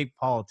speaking of fake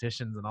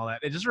politicians and all that,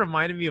 it just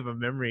reminded me of a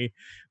memory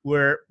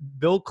where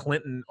Bill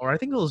Clinton, or I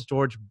think it was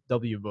George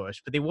W.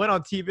 Bush, but they went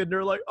on TV and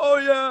they're like, oh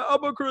yeah,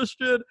 I'm a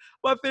Christian.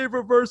 My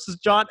favorite verse is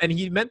John. And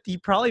he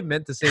probably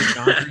meant to say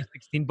John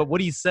 3:16, but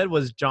what he said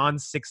was John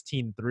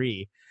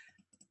 16:3.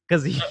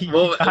 Because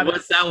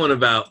what's that one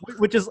about?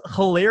 Which is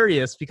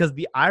hilarious, because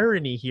the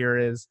irony here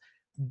is,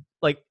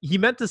 like, he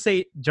meant to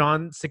say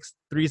John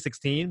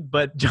 3:16,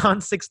 but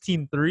John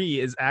 16:3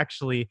 is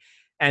actually,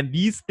 and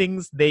these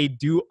things they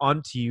do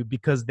unto you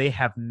because they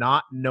have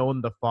not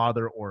known the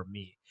Father or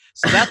me.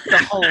 So that's the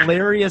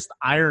hilarious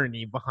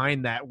irony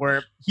behind that,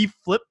 where he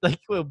flipped, like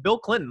Bill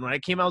Clinton, when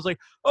it came out, was like,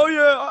 oh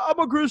yeah, I'm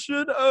a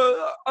Christian.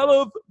 I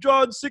love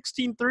John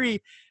 16:3.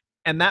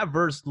 And that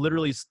verse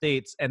literally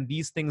states, and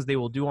these things they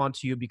will do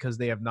unto you because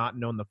they have not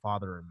known the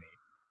Father or me.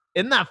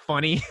 Isn't that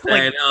funny?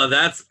 I know,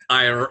 that's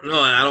I don't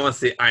want to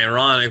say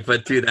ironic,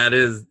 but dude,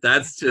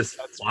 that's just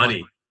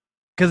funny.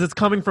 Because it's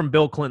coming from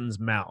Bill Clinton's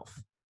mouth.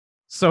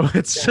 So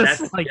it's just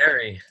that's like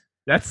scary.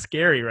 That's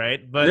scary,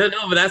 right? But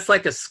no, but that's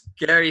like a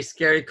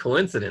scary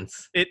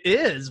coincidence. It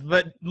is,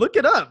 but look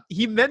it up.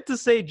 He meant to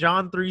say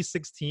John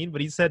 3:16, but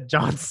he said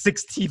John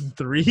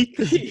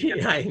 16:3.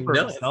 Yeah, I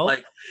know.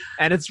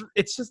 And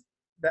it's just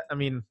that, I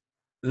mean,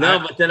 No,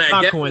 but then I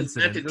not guess coincidence. it's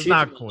meant to It's teach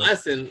not him a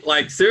lesson.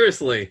 Like,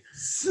 seriously.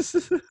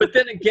 But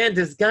then again,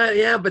 this guy,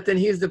 yeah, but then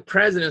he's the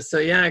president. So,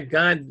 yeah,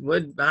 God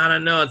would, I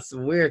don't know. It's a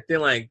weird thing.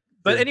 Like,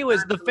 But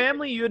anyways, the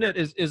family unit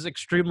is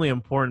extremely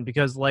important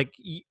because, like,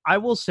 I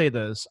will say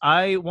this: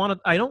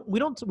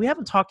 we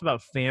haven't talked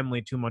about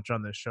family too much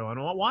on this show,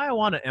 and why I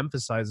want to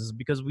emphasize is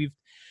because we've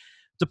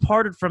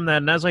departed from that,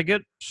 and as I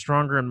get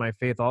stronger in my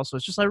faith, also,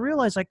 it's just I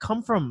realize I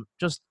come from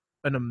just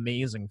an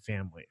amazing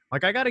family.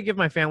 Like, I got to give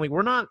my family.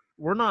 We're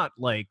not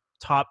like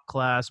top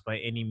class by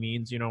any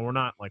means. You know, we're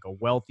not like a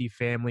wealthy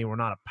family. We're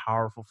not a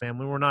powerful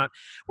family.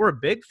 We're a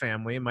big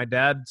family. My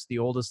dad's the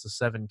oldest of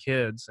 7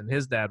 kids, and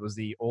his dad was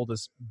the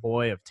oldest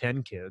boy of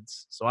 10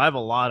 kids. So I have a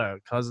lot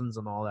of cousins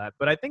and all that.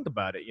 But I think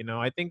about it,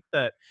 I think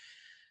that,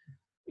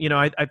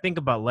 I think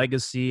about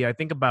legacy. I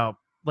think about,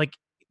 like,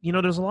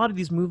 there's a lot of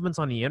these movements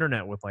on the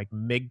internet with, like,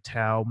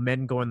 MGTOW,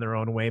 men going their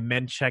own way,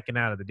 men checking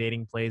out of the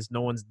dating place, no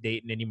one's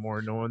dating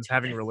anymore, no one's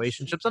having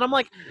relationships. And I'm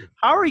like,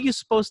 how are you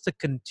supposed to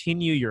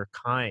continue your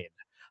kind?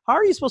 How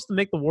are you supposed to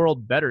make the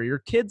world better? Your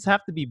kids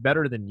have to be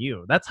better than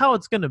you. That's how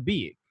it's going to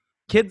be.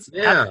 Kids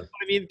are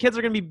going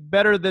to be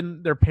better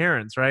than their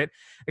parents, right?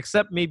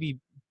 Except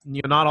maybe,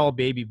 not all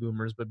baby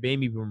boomers, but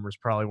baby boomers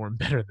probably weren't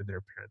better than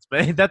their parents.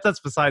 But that's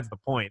besides the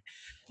point.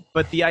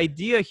 But the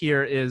idea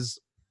here is,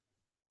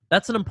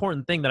 that's an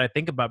important thing that I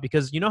think about,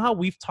 because you know how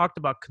we've talked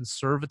about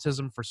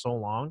conservatism for so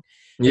long?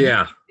 And you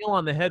hit the nail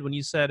on the head when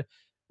you said,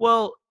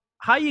 well,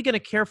 how are you going to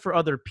care for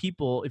other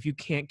people if you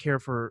can't care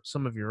for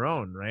some of your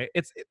own, right?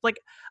 It's like,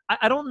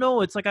 I don't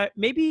know. It's like,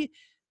 maybe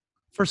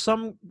for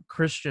some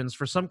Christians,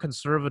 for some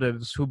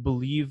conservatives who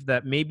believe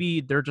that maybe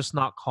they're just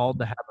not called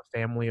to have a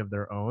family of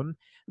their own,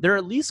 they're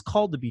at least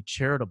called to be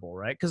charitable,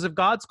 right? Because if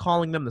God's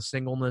calling them to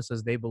singleness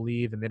as they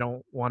believe and they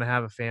don't want to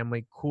have a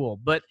family, cool.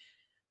 But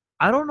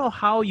I don't know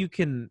how you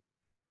can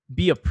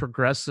be a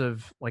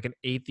progressive, like an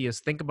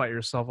atheist, think about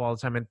yourself all the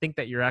time and think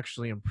that you're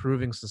actually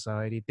improving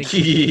society,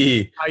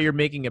 think how you're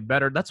making it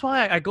better. That's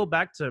why I go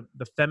back to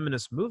the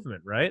feminist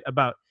movement, right?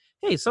 About,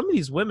 hey, some of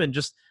these women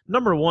just,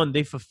 number one,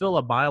 they fulfill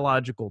a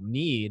biological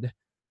need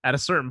at a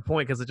certain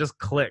point because it just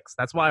clicks.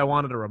 That's why I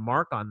wanted to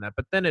remark on that.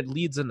 But then it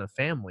leads into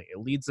family. It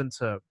leads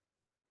into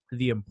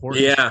the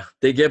importance. Yeah,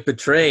 they get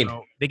betrayed.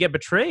 They get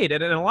betrayed.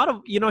 And a lot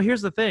of,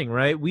 here's the thing,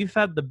 right? We've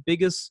had the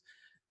biggest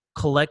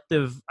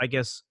collective, I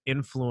guess,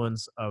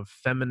 influence of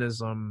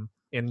feminism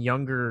in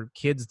younger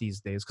kids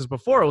these days, because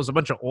before it was a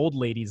bunch of old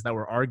ladies that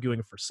were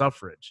arguing for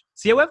suffrage.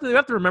 See, we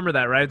have to remember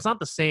that, right? It's not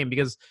the same,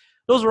 because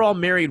those were all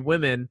married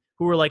women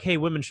who were like, hey,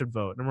 women should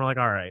vote, and we're like,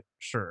 all right,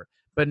 sure.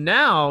 But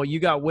now you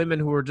got women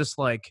who are just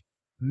like,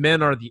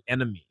 men are the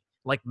enemy,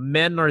 like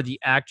men are the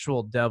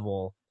actual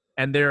devil,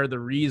 and they're the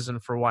reason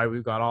for why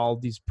we've got all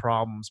these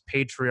problems.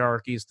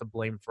 Patriarchy is to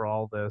blame for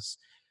all this.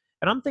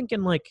 And I'm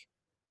thinking, like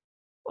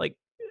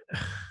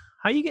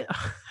how you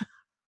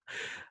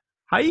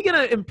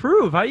gonna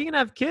improve? How are you gonna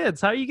have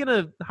kids?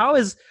 How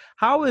is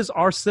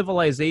our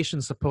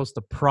civilization supposed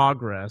to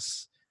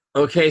progress?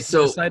 Okay,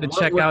 so decide to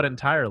check out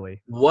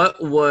entirely.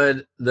 What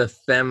would the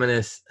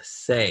feminists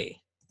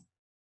say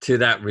to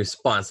that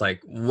response?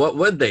 Like, what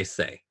would they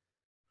say?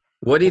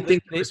 What do you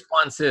think the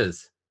response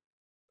is?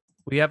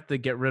 We have to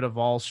get rid of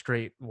all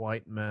straight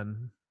white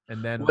men.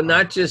 And then, well,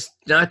 not just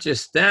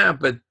that,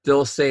 but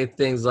they'll say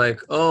things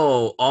like,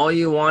 "Oh, all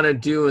you want to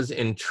do is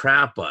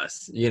entrap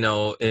us,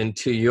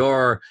 into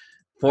your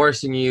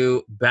forcing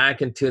you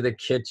back into the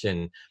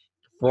kitchen,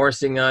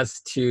 forcing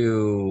us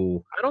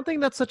to." I don't think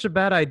that's such a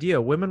bad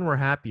idea. Women were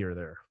happier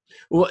there.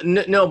 Well,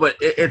 no, but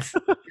it's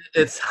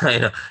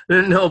I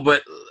know,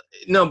 but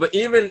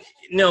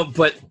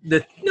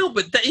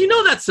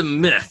that's a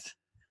myth.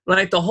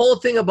 Like, the whole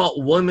thing about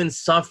women's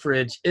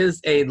suffrage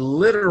is a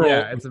literal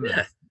it's a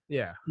myth.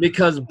 Yeah,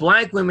 because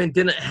black women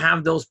didn't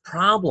have those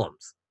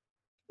problems.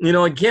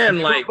 Again,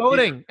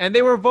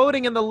 they were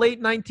voting in the late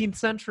 19th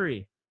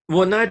century.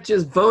 Well, not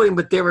just voting,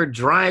 but they were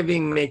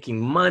driving, making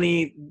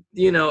money.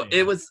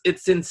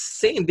 It's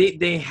insane.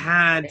 They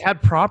had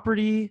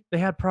property. They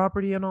had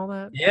property and all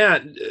that. Yeah,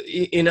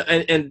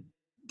 and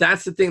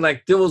that's the thing.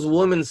 Like, there was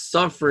women's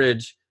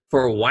suffrage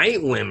for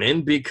white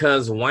women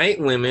because white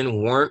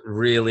women weren't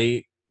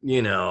really,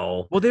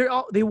 Well,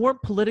 they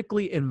weren't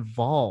politically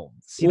involved.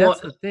 See,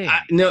 that's the thing.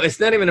 No, it's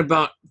not even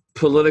about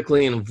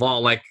politically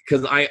involved. Like,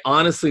 because I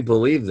honestly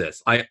believe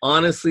this. I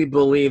honestly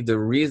believe the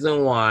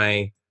reason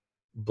why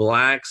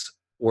blacks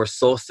were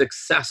so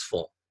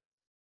successful,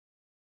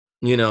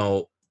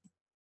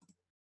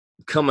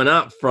 coming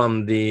up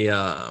from the,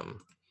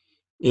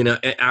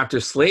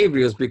 after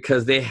slavery, was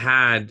because they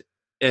had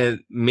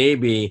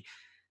maybe,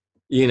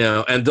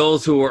 and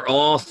those who were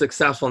all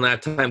successful in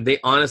that time, they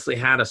honestly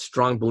had a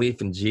strong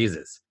belief in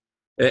Jesus.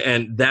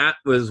 And that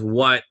was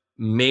what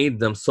made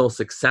them so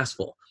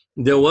successful.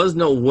 There was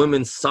no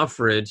women's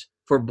suffrage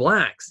for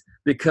blacks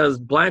because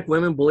black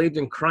women believed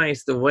in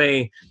Christ the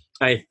way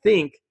I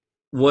think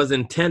was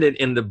intended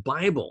in the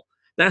Bible.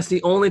 That's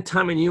the only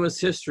time in U.S.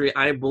 history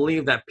I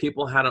believe that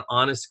people had an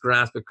honest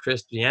grasp of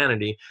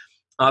Christianity,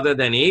 other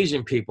than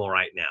Asian people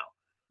right now.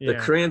 The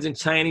Koreans and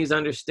Chinese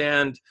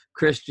understand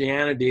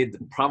Christianity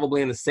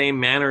probably in the same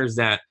manners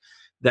that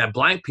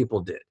black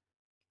people did.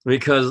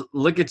 Because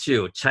look at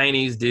you,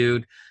 Chinese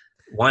dude,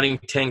 wanting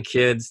 10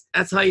 kids.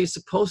 That's how you're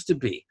supposed to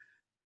be.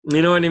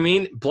 You know what I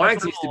mean?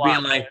 Blacks used to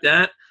be like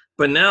that,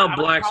 but now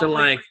blacks are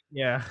like,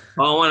 oh,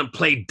 I want to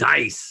play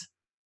dice.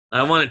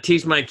 I want to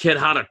teach my kid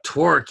how to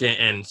twerk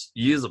and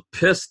use a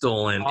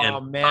pistol.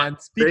 Man,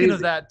 speaking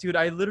of that, dude,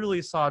 I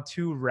literally saw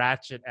two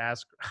ratchet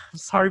ass. I'm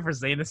sorry for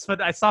saying this,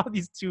 but I saw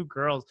these two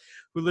girls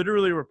who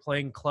literally were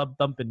playing club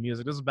thumping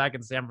music. This was back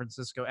in San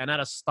Francisco, and at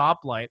a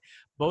stoplight,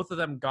 both of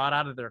them got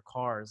out of their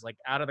cars, like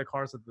out of the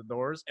cars at the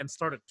doors, and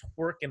started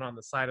twerking on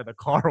the side of the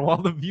car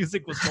while the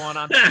music was going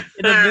on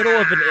in the middle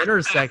of an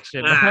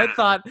intersection. And I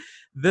thought,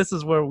 this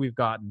is where we've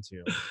gotten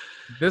to.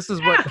 This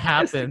is what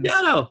happens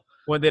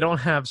when they don't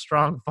have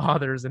strong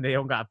fathers and they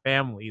don't got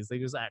families. They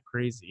just act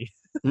crazy.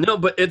 No,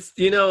 but it's,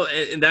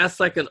 and that's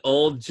like an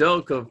old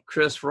joke of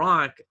Chris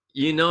Rock.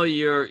 You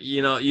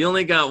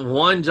only got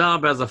one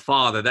job as a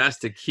father. That's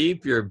to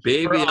keep your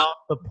baby off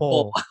the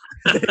pole.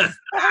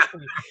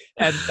 Exactly.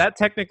 And that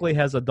technically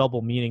has a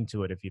double meaning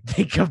to it if you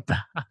think about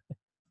it.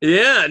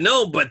 Yeah,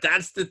 no, but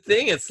that's the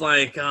thing. It's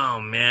like, oh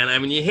man, I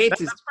mean, you hate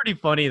to. That's pretty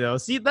funny though.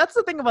 See, that's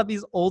the thing about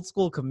these old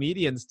school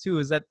comedians too,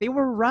 is that they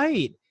were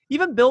right.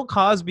 Even Bill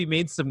Cosby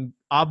made some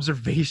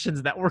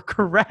observations that were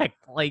correct.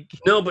 Like,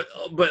 no, but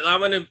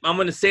I'm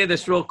gonna say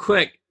this real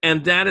quick,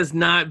 and that is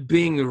not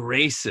being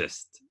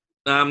racist.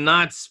 I'm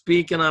not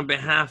speaking on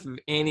behalf of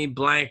any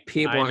black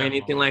people or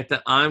anything like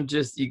that.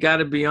 You got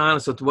to be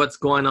honest with what's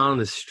going on in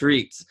the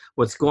streets,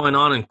 what's going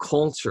on in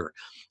culture.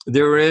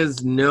 There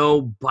is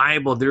no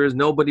Bible. There is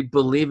nobody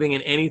believing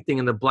in anything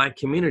in the black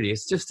community.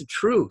 It's just the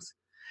truth.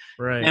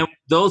 Right. And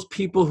those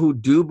people who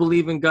do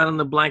believe in God in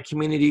the black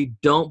community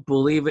don't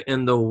believe it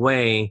in the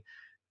way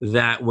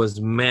that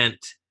was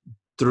meant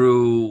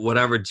through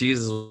whatever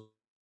Jesus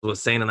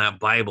was saying in that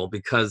Bible,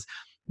 because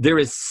there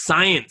is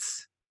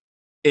science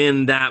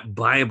in that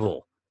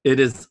Bible. It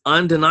is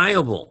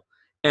undeniable.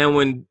 And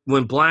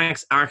when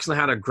blacks actually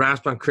had a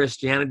grasp on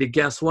Christianity,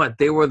 guess what?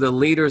 They were the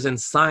leaders in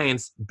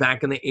science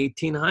back in the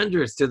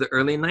 1800s to the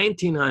early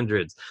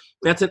 1900s.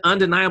 That's an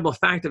undeniable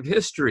fact of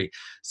history.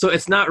 So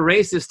it's not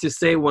racist to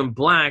say when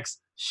blacks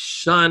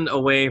shun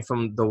away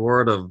from the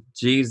word of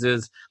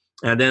Jesus,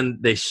 and then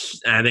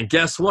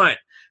guess what?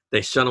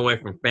 They shun away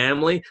from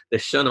family. They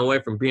shun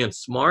away from being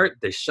smart.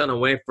 They shun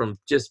away from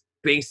just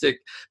basic,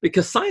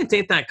 because science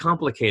ain't that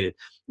complicated.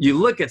 You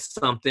look at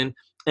something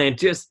and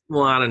just,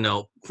 I don't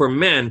know, for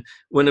men,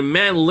 when a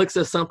man looks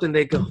at something,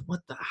 they go,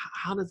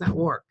 how does that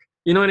work?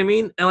 You know what I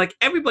mean? And like,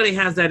 everybody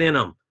has that in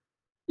them.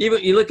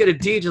 Even you look at a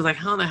DJ, like,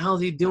 how the hell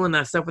is he doing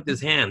that stuff with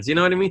his hands? You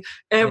know what I mean?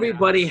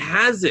 Everybody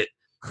has it.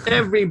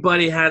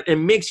 Everybody has. It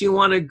makes you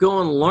want to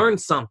go and learn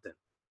something.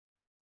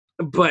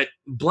 But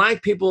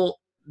black people,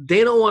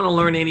 they don't want to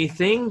learn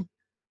anything.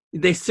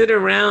 They sit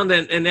around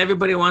and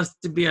everybody wants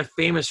to be a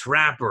famous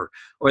rapper,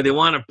 or they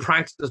want to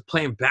practice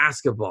playing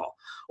basketball,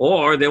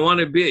 or they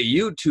want to be a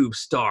YouTube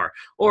star,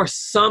 or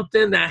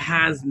something that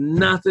has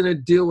nothing to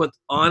do with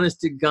honest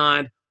to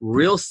God,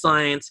 real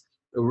science,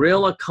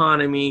 real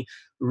economy,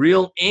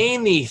 real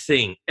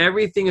anything.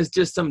 Everything is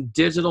just some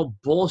digital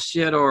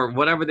bullshit or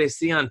whatever they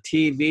see on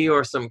TV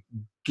or some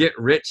get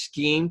rich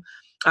scheme.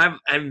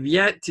 I've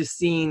yet to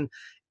seen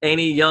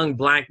any young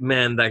black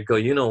men that go,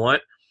 you know what?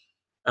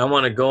 I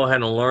want to go ahead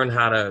and learn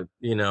how to,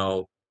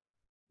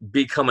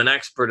 become an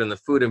expert in the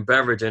food and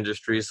beverage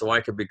industry so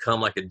I could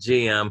become like a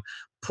GM,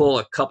 pull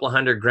a couple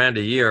 $100,000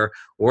 a year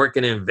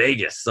working in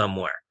Vegas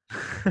somewhere.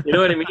 You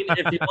know what I mean?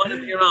 If you want to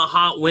be around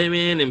hot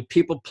women and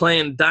people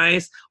playing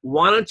dice,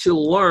 why don't you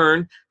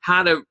learn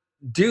how to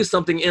do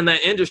something in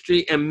that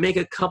industry and make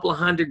a couple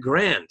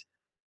 $100,000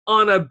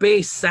 on a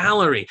base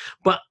salary?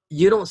 But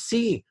you don't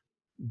see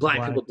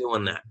black people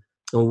doing that.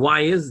 And why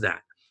is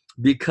that?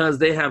 Because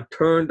they have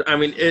turned,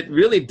 it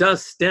really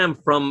does stem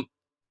from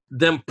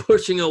them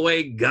pushing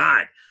away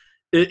God.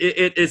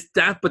 It's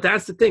that, but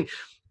that's the thing.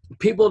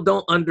 People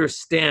don't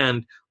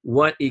understand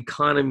what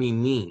economy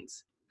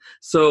means.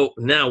 So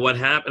now what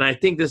happened, I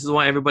think this is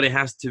why everybody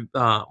has to,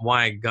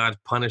 why God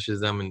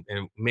punishes them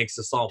and makes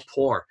us all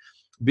poor.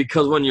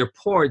 Because when you're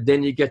poor,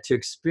 then you get to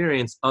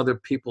experience other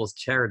people's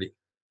charity,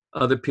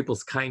 other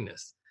people's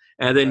kindness.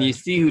 And then you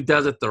see who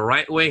does it the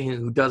right way and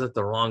who does it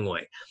the wrong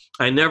way.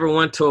 I never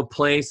went to a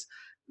place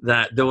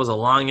that there was a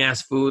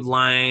long-ass food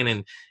line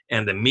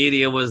and the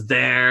media was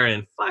there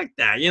and fuck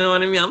that. You know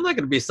what I mean? I'm not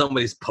going to be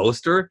somebody's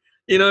poster.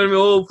 You know what I mean?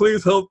 Oh,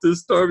 please help this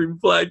starving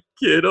black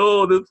kid.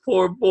 Oh, this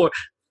poor boy.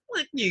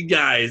 Fuck you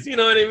guys. You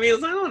know what I mean? I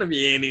don't want to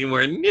be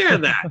anywhere near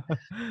that.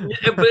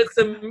 But it's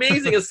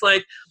amazing. It's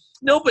like,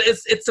 no, but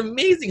it's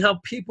amazing how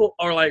people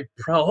are like,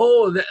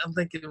 I'm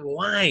thinking,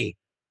 why?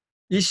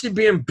 You should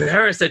be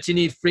embarrassed that you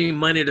need free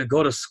money to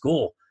go to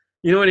school.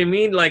 You know what I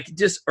mean? Like,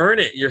 just earn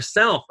it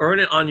yourself. Earn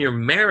it on your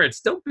merits.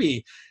 Don't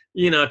be,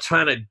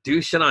 trying to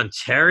do shit on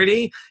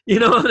charity. You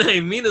know what I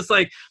mean? It's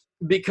like,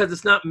 because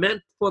it's not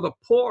meant for the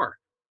poor.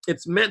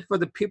 it's meant for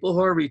the people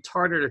who are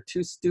retarded or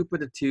too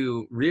stupid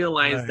to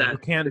realize Right, that. who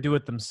can't do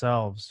it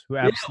themselves, who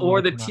Yeah,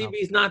 or the absolutely cannot.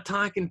 TV's not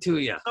talking to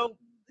you. So,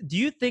 do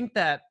you think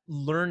that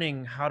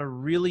learning how to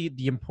really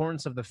the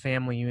importance of the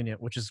family unit,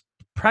 which is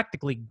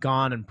practically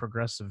gone in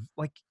progressive,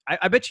 like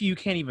I bet you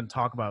can't even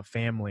talk about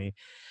family,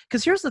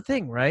 because here's the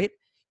thing, right?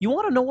 You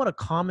want to know what a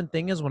common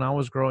thing is when I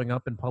was growing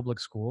up in public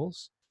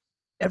schools?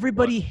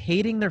 Everybody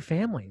hating their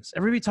families.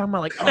 Everybody talking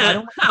about like, oh, I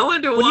don't. I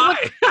wonder When you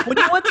why. When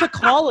you went to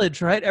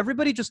college, right?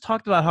 Everybody just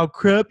talked about how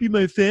crappy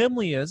my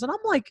family is, and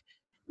I'm like,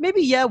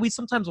 maybe yeah, we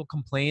sometimes will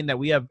complain that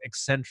we have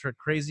eccentric,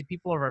 crazy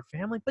people of our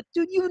family, but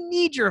dude, you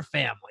need your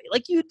family,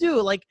 like you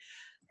do, like.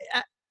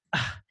 At,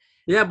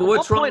 Yeah, but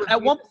what's wrong point- with at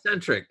being one-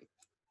 eccentric?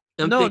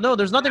 no,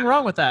 there's nothing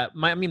wrong with that.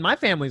 My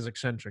family's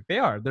eccentric. They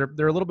are.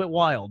 They're a little bit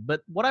wild.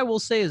 But what I will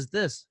say is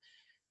this: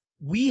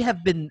 we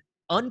have been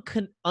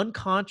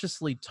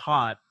unconsciously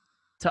taught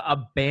to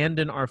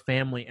abandon our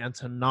family and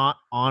to not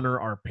honor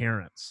our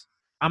parents.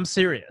 I'm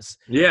serious.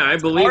 Yeah, I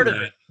believe Part of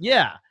that. it.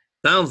 Yeah.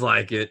 Sounds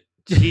like it.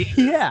 Jeez,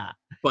 Yeah.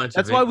 bunch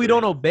That's of why we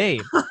don't ignorant- obey.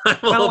 Well,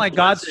 Kind of like bunch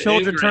God's of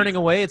children ignorant. turning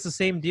away. It's the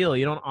same deal.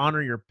 You don't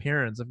honor your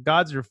parents. If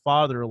God's your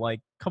father,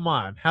 like, come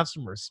on, have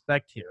some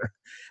respect here.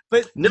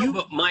 But No,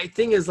 but my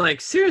thing is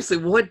like, seriously,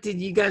 what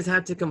did you guys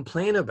have to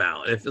complain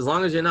about? If as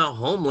long as you're not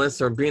homeless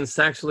or being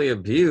sexually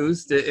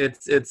abused,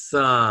 it's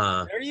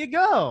there you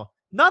go.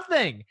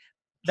 Nothing.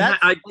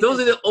 those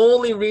are the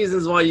only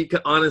reasons why you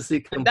can honestly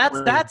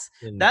complain.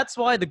 That's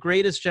why the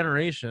greatest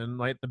generation,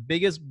 like the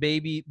biggest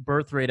baby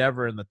birth rate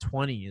ever in the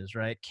 20s,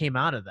 right, came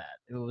out of that.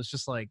 It was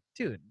just like,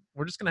 dude,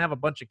 we're just gonna have a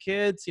bunch of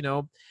kids,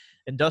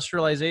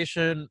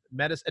 industrialization,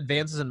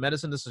 advances in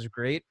medicine. This is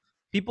great.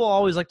 People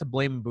always like to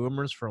blame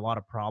boomers for a lot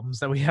of problems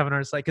that we have in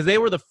our society because they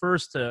were the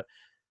first to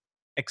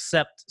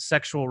accept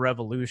sexual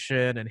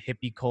revolution and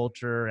hippie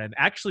culture and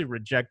actually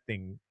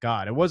rejecting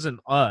God. It wasn't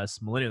us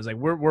millennials. Like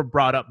we're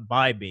brought up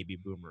by baby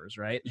boomers,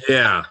 right?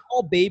 Yeah.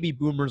 All baby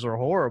boomers are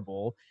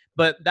horrible,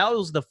 but that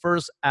was the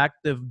first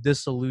active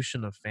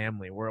dissolution of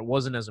family where it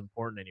wasn't as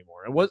important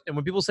anymore. It was, and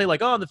when people say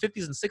like, oh, in the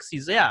 50s and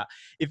 60s, yeah,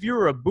 if you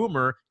were a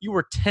boomer, you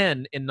were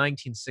 10 in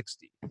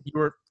 1960. You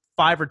were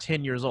 5 or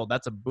 10 years old.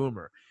 That's a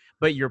boomer.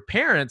 But your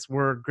parents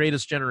were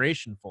greatest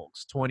generation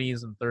folks,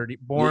 20s and 30s,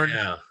 born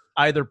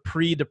either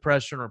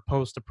pre-depression or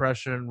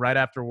post-depression, right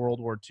after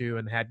World War II,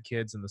 and had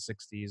kids in the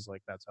 60s.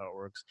 Like, that's how it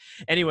works.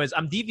 Anyways,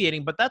 I'm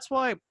deviating, but that's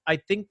why I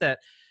think that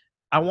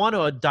I want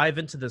to dive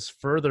into this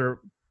further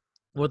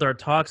with our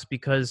talks,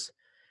 because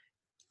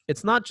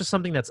it's not just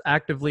something that's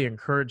actively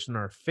encouraged in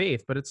our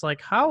faith, but it's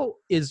like, how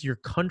is your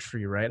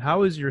country, right?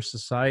 How is your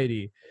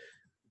society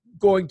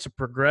going to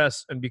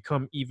progress and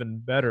become even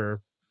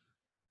better?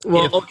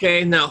 Well,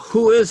 okay, now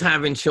who is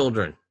having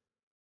children?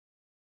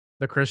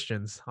 The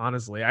Christians,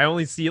 honestly. I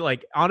only see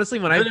like, honestly,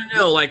 when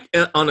No, like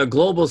on a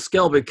global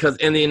scale, because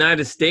in the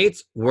United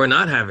States, we're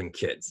not having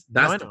kids.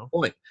 That's the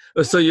point.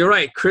 So you're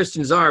right,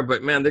 Christians are,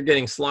 but man, they're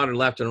getting slaughtered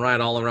left and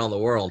right all around the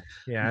world.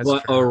 Yeah,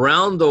 but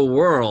around the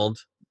world,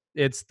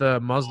 it's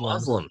the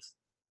Muslims.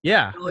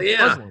 Yeah. Well,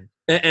 yeah. Muslim.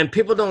 And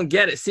people don't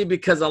get it. See,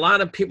 because a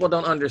lot of people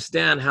don't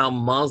understand how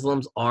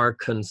Muslims are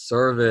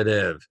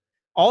conservative.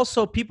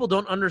 Also, people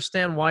don't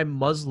understand why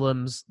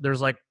Muslims,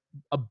 there's like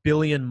 1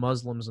 billion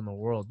Muslims in the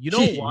world. You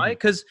know why?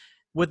 Because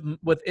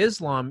with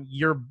Islam,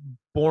 you're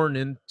born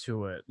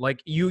into it.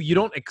 Like you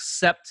don't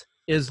accept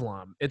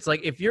Islam. It's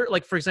like if you're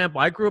like, for example,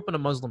 I grew up in a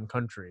Muslim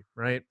country,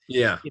 right?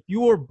 Yeah. If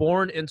you were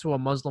born into a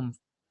Muslim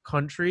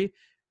country,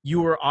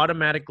 you were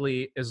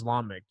automatically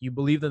Islamic. You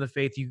believed in the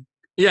faith.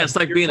 It's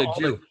like being a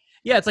Jew.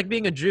 Yeah, it's like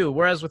being a Jew.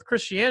 Whereas with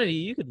Christianity,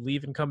 you could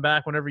leave and come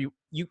back whenever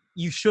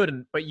you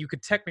shouldn't, but you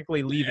could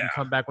technically leave and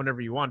come back whenever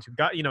you want to.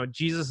 God,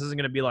 Jesus isn't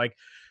going to be like,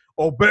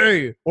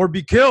 obey or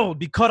be killed,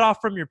 be cut off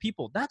from your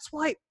people. That's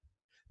why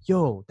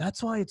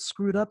it's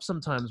screwed up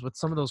sometimes with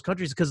some of those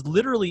countries, because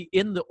literally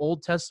in the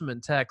Old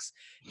Testament text,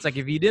 it's like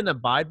if you didn't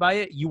abide by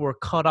it, you were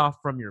cut off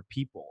from your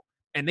people,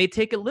 and they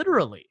take it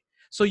literally.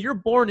 So you're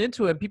born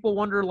into it, and people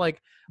wonder,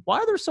 like, why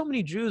are there so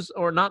many Jews,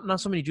 or not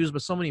so many Jews,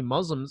 but so many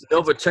Muslims?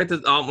 No, but check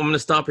this. I'm going to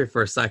stop here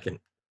for a second,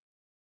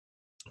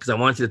 because I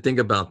want you to think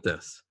about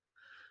this.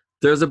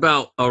 There's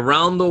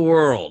around the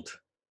world,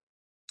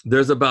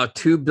 there's about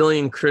 2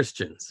 billion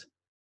Christians.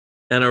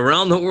 And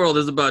around the world,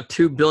 there's about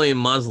 2 billion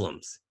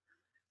Muslims.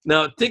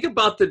 Now, think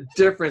about the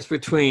difference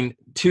between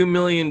 2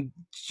 million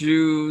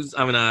 2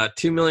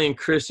 million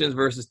Christians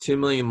versus 2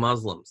 million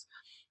Muslims.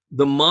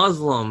 The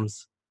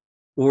Muslims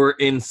were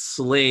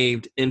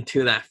enslaved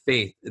into that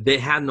faith. They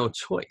had no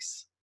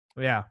choice.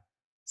 Yeah.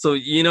 So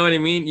you know what I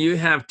mean? You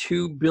have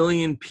 2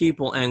 billion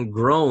people and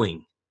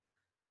growing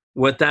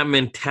with that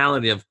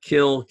mentality of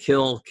kill,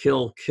 kill,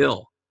 kill,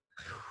 kill.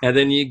 And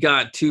then you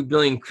got 2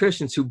 billion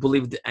Christians who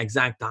believe the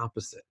exact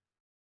opposite.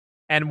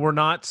 And we're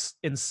not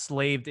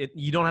enslaved.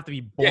 You don't have to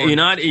be born. Yeah, you're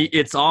not.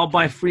 It's all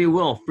by free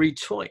will, free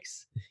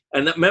choice.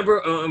 And remember,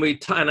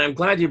 and I'm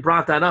glad you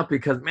brought that up,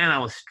 because man, I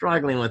was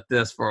struggling with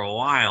this for a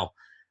while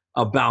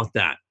about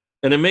that,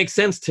 and it makes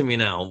sense to me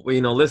now.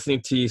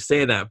 Listening to you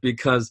say that,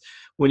 because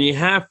when you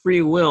have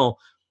free will,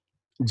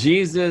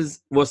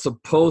 Jesus was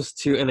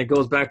supposed to, and it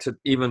goes back to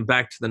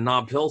the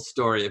Nob Hill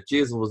story. If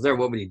Jesus was there,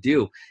 what would he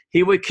do?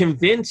 He would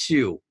convince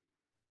you.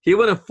 He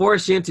wouldn't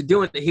force you into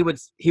doing it.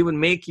 He would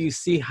make you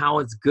see how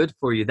it's good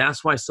for you.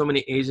 That's why so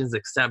many Asians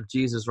accept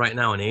Jesus right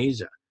now in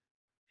Asia.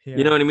 Yeah.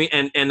 You know what I mean?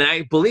 And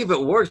I believe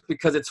it works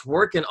because it's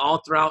working all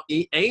throughout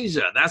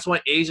Asia. That's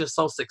why Asia is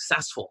so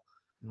successful.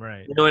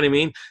 Right. You know what I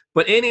mean?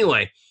 But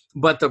anyway,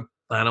 I don't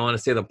want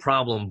to say the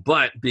problem,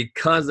 but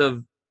because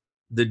of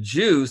the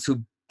Jews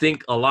who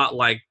think a lot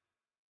like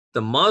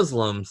the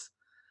Muslims,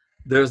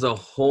 there's a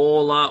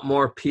whole lot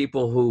more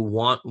people who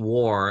want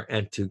war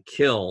and to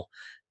kill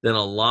than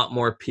a lot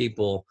more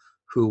people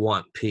who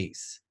want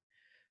peace.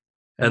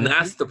 And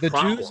that's the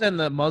problem. The Jews and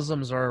the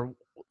Muslims are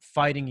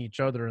fighting each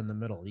other in the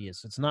Middle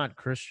East. It's not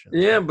Christian.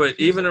 Yeah, but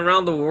even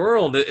around the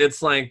world,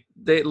 it's like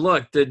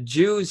the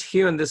Jews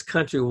here in this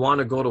country want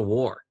to go to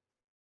war.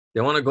 They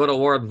want to go to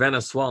war with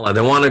Venezuela.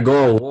 They want to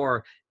go to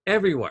war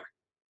everywhere.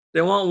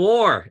 They want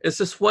war. It's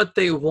just what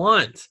they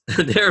want.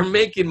 They're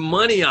making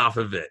money off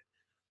of it.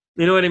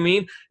 You know what I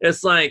mean?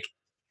 It's like,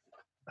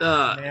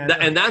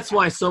 and that's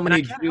why so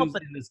many Jews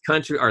in this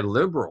country are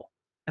liberal.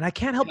 And I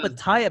can't help but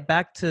tie it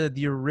back to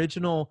the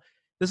original.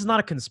 This is not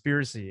a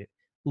conspiracy.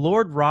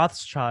 Lord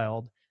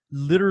Rothschild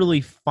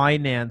literally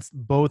financed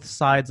both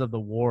sides of the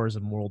wars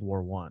in World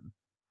War I.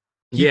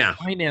 He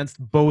financed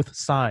both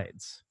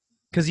sides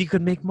because he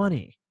could make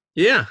money.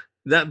 Yeah,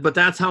 but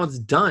that's how it's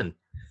done.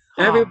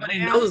 Everybody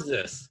knows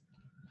this.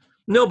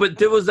 No, but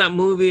there was that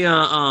movie,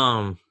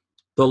 The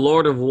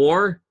Lord of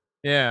War.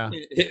 Yeah,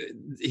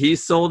 he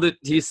sold it.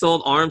 He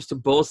sold arms to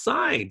both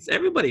sides.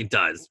 Everybody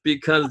does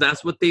because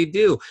that's what they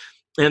do,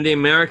 and the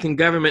American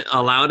government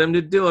allowed him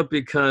to do it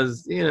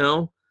because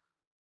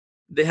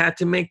they had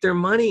to make their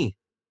money.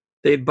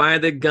 They'd buy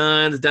the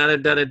guns.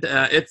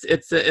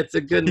 It's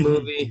a good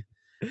movie.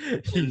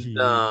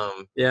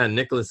 And,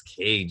 Nicolas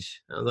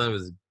Cage. I thought it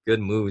was good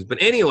movies.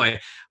 But anyway,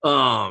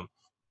 oh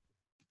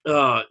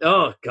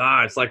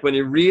God, it's like when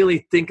you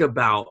really think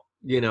about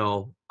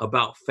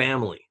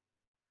family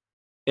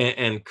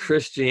and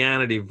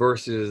Christianity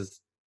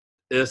versus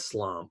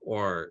Islam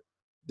or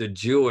the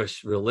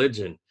Jewish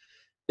religion,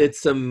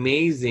 it's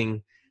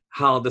amazing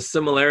how the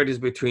similarities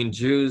between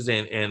Jews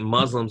and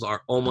Muslims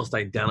are almost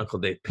identical.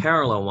 They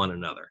parallel one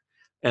another.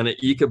 And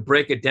you could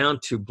break it down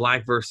to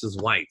black versus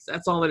whites.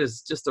 That's all it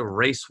is, just a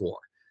race war.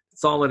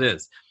 That's all it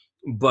is.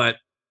 But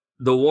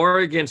the war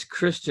against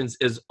Christians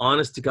is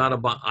honest to God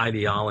about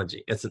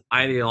ideology. It's an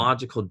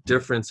ideological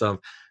difference of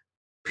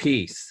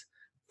peace,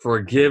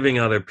 forgiving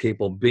other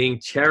people, being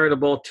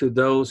charitable to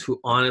those who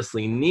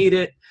honestly need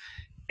it.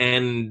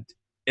 And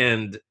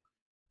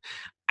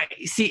I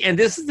see, and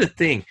this is the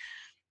thing.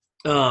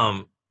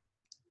 I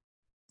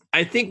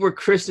think where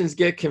Christians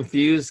get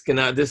confused,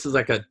 this is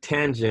like a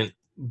tangent,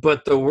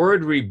 but the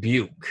word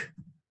rebuke.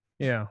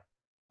 Yeah.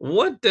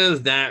 What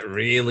does that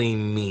really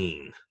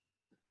mean?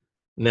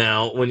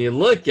 Now, when you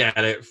look at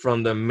it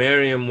from the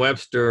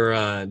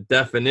Merriam-Webster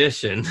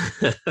definition,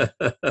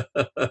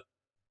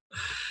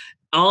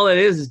 all it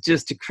is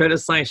just to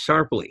criticize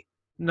sharply.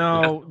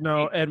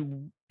 No,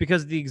 and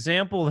because the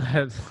example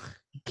that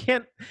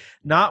can't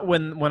not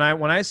when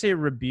I say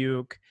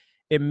rebuke,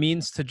 it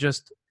means to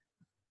just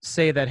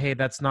say that, hey,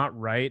 that's not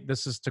right.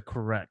 This is to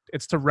correct.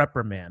 It's to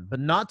reprimand, but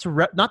not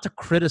to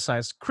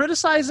criticize.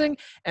 Criticizing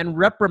and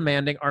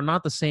reprimanding are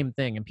not the same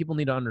thing, and people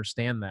need to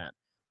understand that.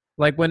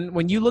 Like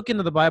when you look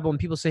into the Bible and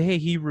people say, hey,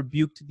 he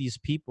rebuked these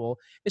people,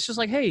 it's just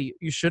like, hey,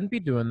 you shouldn't be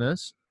doing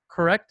this.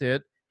 Correct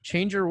it,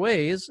 change your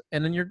ways,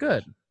 and then you're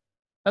good.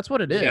 That's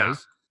what it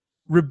is.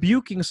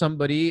 Rebuking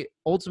somebody,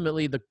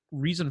 ultimately, the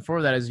reason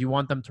for that is you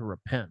want them to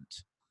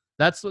repent.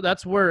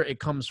 That's where it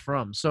comes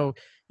from. So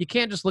you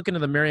can't just look into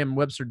the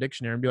Merriam-Webster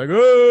dictionary and be like,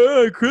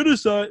 oh,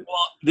 criticize.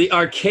 Well, the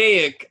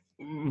archaic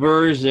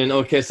version,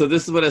 okay, so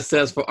this is what it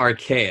says for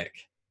archaic.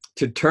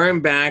 To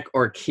turn back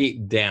or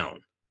keep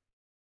down.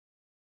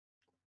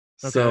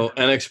 Okay. So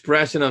an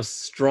expression of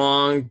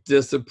strong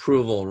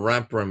disapproval,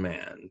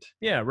 reprimand.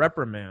 Yeah,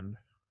 reprimand.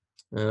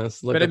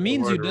 Let's look but at it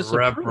means you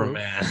disapprove.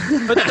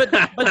 Reprimand.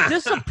 but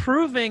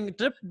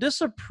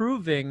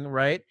disapproving,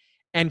 right,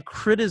 and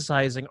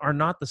criticizing are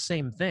not the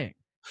same thing.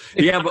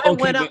 If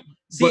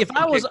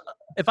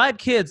I had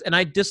kids and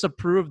I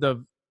disapproved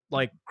of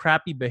like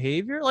crappy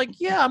behavior, like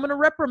I'm gonna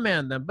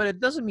reprimand them, but it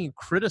doesn't mean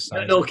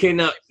criticize. Okay,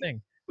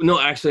 no,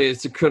 actually,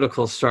 it's a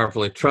critical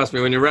sharply. Trust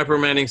me, when you're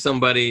reprimanding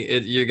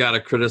somebody, you got to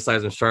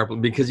criticize them sharply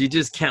because you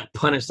just can't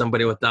punish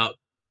somebody without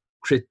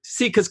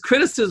because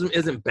criticism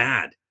isn't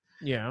bad.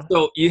 Yeah.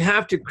 So you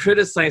have to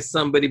criticize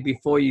somebody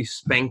before you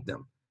spank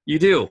them. You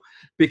do,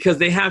 because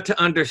they have to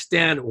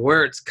understand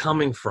where it's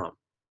coming from.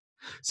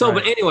 So, right.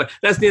 But anyway,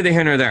 that's neither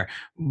here nor there.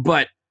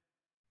 But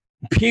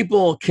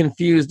people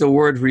confuse the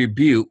word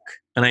rebuke,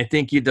 and I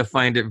think you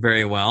defined it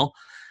very well.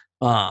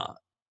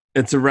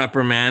 It's a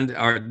reprimand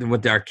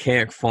with the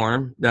archaic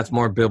form. That's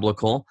more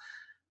biblical.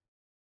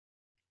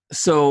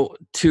 So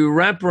to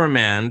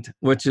reprimand,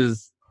 which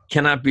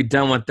cannot be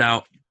done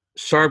without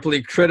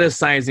sharply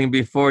criticizing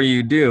before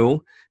you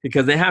do,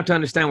 because they have to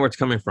understand where it's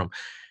coming from.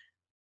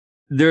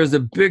 there's a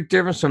big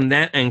difference from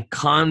that and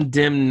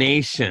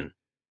condemnation.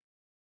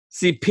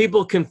 See,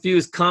 people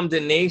confuse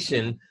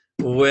condemnation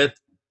with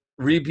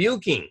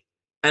rebuking.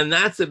 And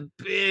that's a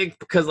big,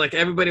 because like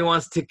everybody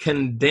wants to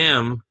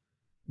condemn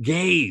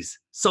gays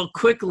so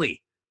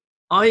quickly.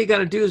 All you got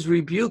to do is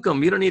rebuke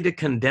them. You don't need to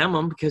condemn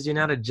them because you're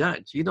not a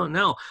judge. You don't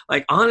know.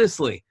 Like,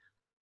 honestly,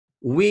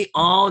 we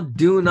all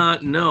do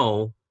not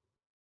know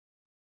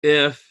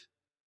if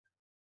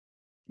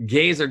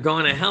gays are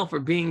going to hell for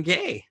being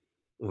gay.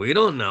 We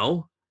don't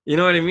know. You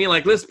know what I mean?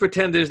 Like, let's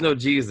pretend there's no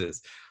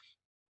Jesus.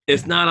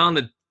 It's not on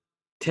the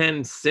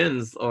 10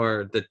 sins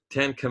or the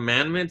 10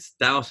 commandments.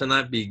 Thou shalt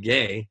not be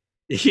gay.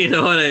 You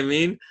know what I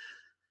mean?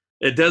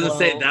 It doesn't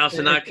say thou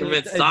shalt not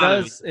commit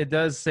sodomy. It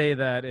does say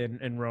that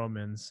in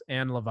Romans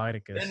and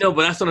Leviticus. No,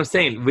 but that's what I'm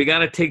saying. We got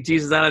to take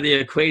Jesus out of the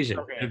equation.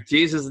 Okay. If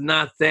Jesus is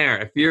not there,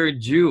 if you're a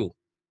Jew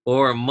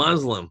or a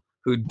Muslim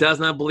who does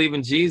not believe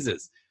in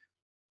Jesus,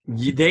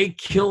 they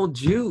kill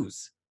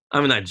Jews. I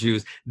mean, not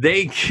Jews.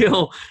 They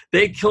kill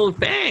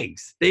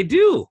fags. They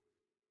do.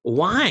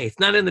 Why? It's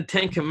not in the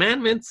 10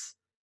 Commandments.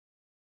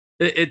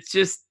 It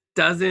just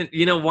doesn't,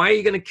 why are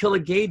you going to kill a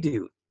gay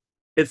dude?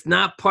 It's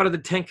not part of the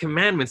 10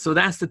 Commandments. So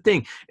that's the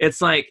thing. It's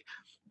like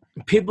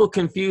people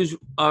confuse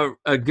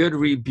a good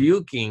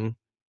rebuking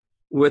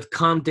with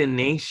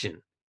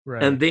condemnation.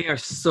 Right. And they are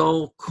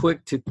so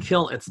quick to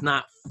kill. It's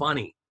not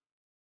funny.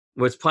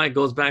 Which probably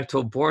goes back to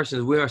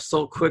abortions. We are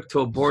so quick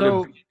to abort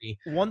a baby.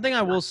 One thing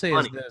I will say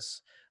is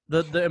this.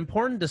 The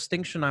important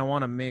distinction I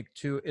want to make,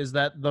 too, is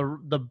that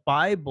the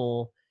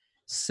Bible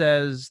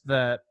says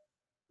that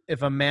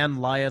if a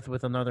man lieth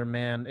with another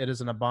man, it is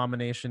an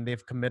abomination.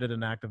 They've committed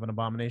an act of an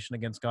abomination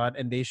against God,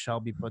 and they shall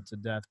be put to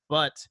death.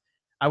 But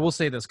I will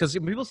say this, because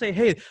people say,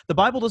 hey, the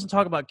Bible doesn't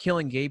talk about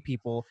killing gay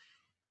people.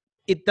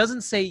 It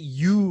doesn't say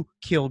you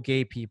kill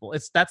gay people.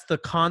 That's the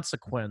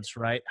consequence,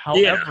 right?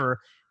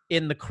 However,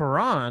 in the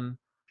Quran,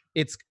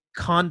 it's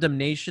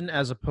condemnation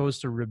as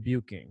opposed to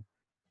rebuking.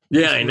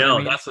 Yeah, I know. I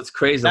mean? That's what's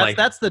crazy.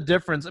 That's the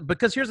difference.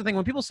 Because here's the thing.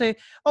 When people say,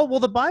 oh, well,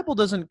 the Bible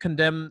doesn't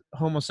condemn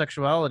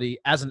homosexuality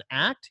as an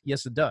act.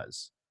 Yes, it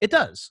does. It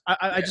does.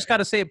 I just got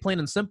to say it plain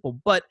and simple.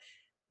 But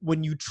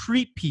when you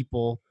treat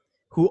people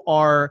who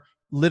are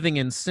living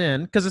in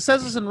sin, because it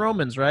says this in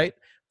Romans, right?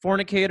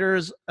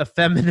 Fornicators,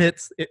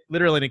 effeminates,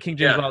 literally in the King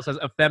James Bible says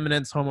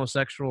effeminates,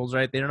 homosexuals,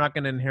 right? They're not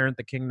going to inherit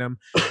the kingdom.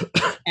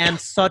 And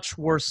such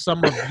were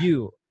some of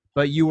you.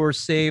 But you were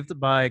saved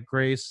by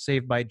grace,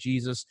 saved by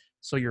Jesus.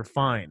 So you're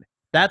fine.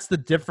 That's the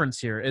difference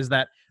here, is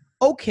that,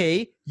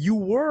 okay, you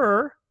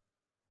were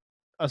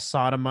a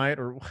sodomite,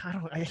 or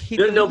I hate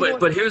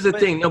but here's the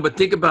thing. No, but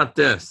think about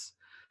this.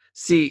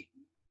 See,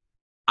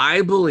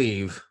 I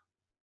believe,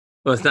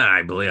 well, it's not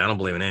I don't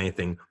believe in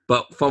anything,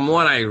 but from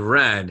what I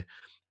read,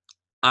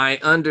 I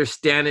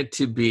understand it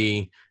to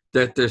be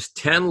that there's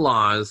 10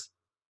 laws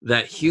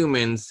that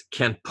humans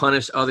can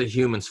punish other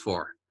humans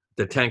for,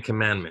 the 10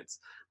 commandments.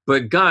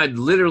 But God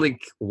literally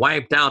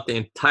wiped out the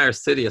entire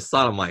city of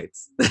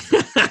Sodomites.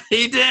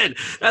 He did.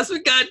 That's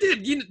what God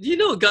did. You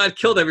know God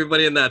killed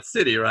everybody in that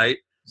city, right?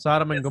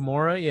 Sodom and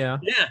Gomorrah, yeah.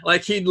 Yeah,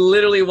 like he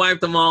literally wiped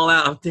them all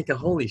out. I'm thinking,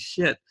 holy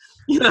shit.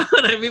 You know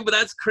what I mean? But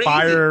that's crazy.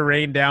 Fire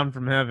rained down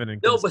from heaven.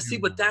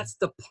 But that's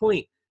the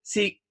point.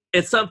 See,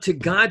 it's up to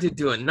God to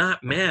do it,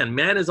 not man.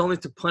 Man is only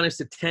to punish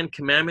the 10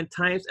 commandment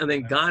types, and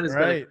then God is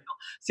going to...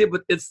 See,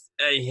 but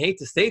I hate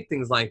to say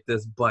things like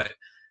this, but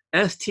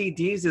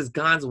STDs is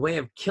God's way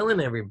of killing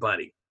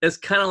everybody. It's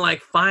kind of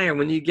like fire.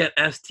 When you get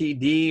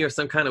STD or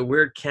some kind of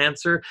weird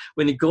cancer,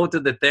 when you go to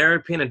the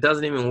therapy and it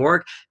doesn't even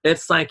work,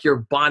 it's like your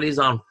body's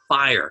on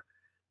fire.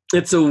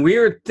 It's a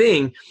weird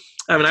thing.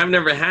 I mean, I've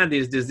never had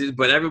these diseases,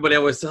 but everybody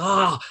always says,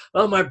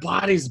 oh, my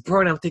body's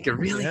burning. I'm thinking,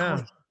 really? Yeah.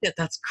 Holy shit,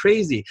 that's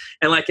crazy.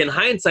 And like in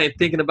hindsight,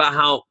 thinking about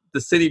how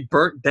the city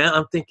burnt down,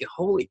 I'm thinking,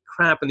 holy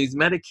crap. And these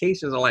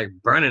medications are like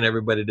burning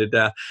everybody to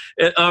death.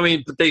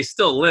 But they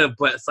still live,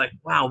 but it's like,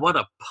 wow, what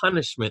a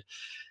punishment.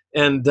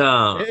 And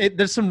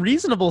there's some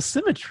reasonable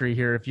symmetry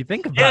here if you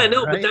think about it. Yeah,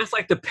 no, but that's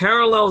like the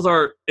parallels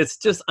it's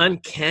just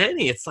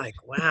uncanny. It's like,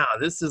 wow,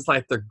 this is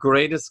like the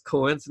greatest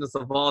coincidence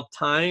of all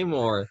time,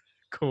 or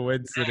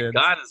coincidence. Man,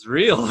 God is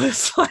real.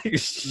 It's like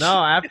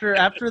no.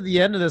 After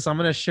the end of this, I'm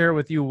gonna share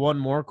with you one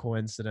more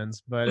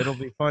coincidence, but it'll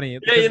be funny.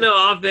 Yeah,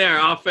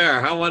 off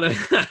air. I want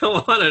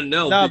to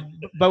know.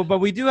 No, but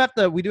we do have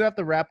to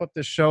wrap up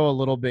the show a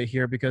little bit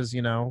here because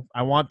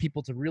I want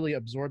people to really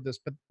absorb this.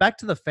 But back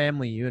to the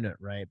family unit,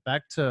 right?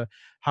 Back to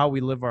how we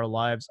live our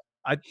lives.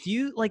 I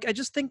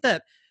just think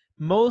that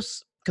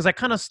because I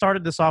kind of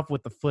started this off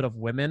with the foot of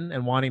women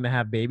and wanting to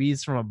have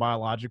babies from a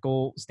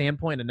biological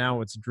standpoint, and now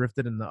it's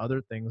drifted into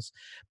other things.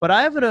 But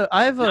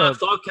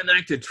it's all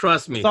connected.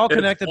 Trust me, it's all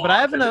connected. But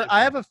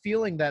I have a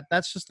feeling that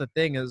that's just the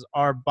thing, is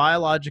our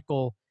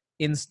biological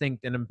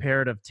instinct and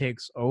imperative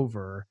takes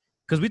over.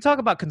 Because we talk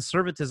about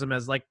conservatism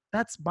as like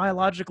that's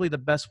biologically the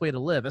best way to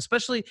live,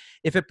 especially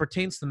if it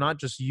pertains to not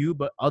just you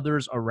but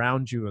others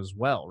around you as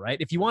well, right?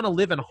 If you want to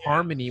live in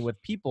harmony with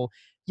people,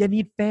 you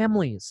need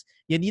families.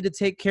 You need to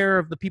take care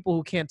of the people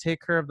who can't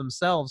take care of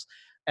themselves.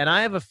 And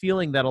I have a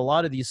feeling that a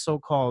lot of these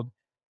so-called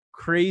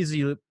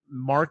crazy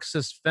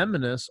Marxist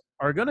feminists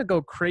are going to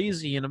go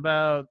crazy in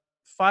about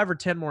 5 or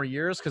 10 more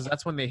years, because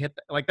that's when they hit,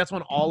 like, that's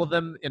when all of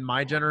them in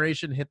my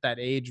generation hit that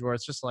age where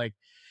it's just like,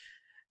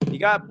 you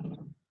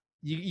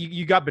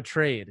got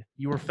betrayed.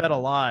 You were fed a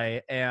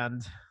lie,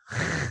 and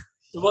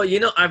well, you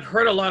know, I've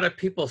heard a lot of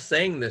people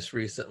saying this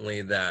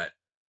recently that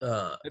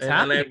it's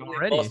happening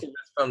already. Most of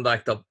it's from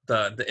like the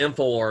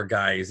InfoWar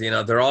guys. You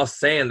know, they're all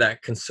saying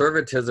that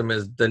conservatism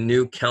is the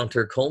new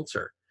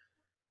counterculture,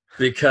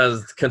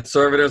 because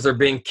conservatives are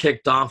being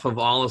kicked off of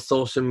all of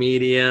social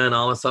media and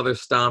all this other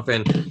stuff,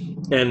 and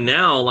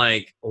now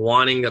like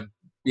wanting a,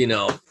 you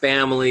know,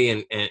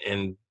 family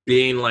and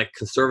being like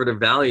conservative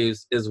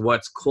values is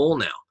what's cool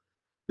now,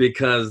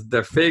 because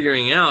they're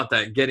figuring out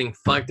that getting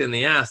fucked in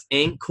the ass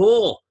ain't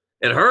cool.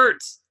 It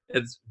hurts.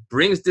 It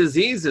brings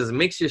diseases. It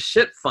makes your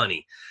shit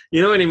funny.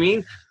 You know what I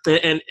mean?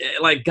 And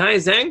like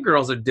guys and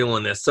girls are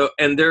doing this. So,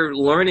 and they're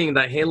learning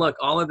that, hey, look,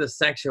 all of this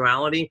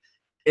sexuality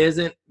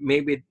isn't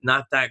maybe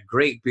not that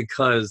great,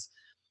 because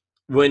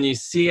when you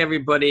see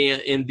everybody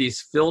in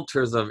these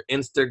filters of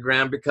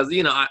Instagram, because,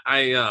 you know,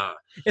 I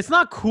it's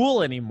not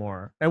cool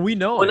anymore, and we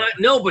know it.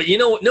 But you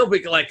know, no,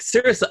 but like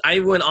seriously, I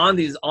went on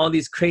all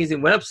these crazy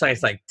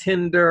websites like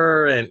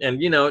Tinder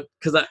and you know,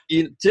 because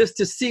just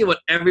to see what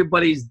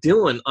everybody's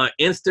doing on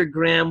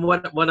Instagram.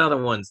 What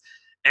other ones?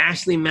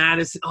 Ashley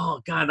Madison.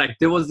 Oh God, like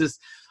there was this.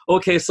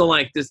 Okay, so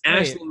like this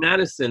Ashley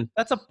Madison.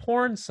 That's a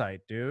porn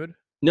site, dude.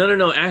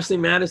 No. Ashley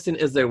Madison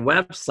is a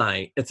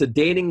website. It's a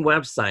dating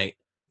website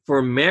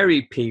for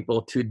married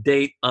people to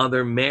date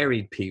other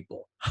married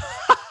people.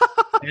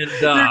 And,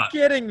 you're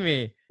kidding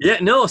me. Yeah,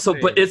 no. So,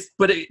 but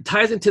it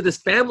ties into this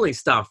family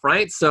stuff,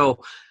 right? So,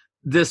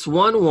 this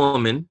one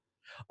woman.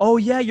 Oh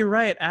yeah, you're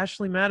right.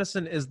 Ashley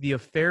Madison is the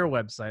affair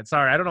website.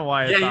 Sorry, I don't know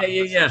why.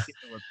 Yeah.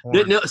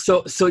 No,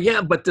 so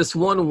yeah, but this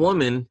one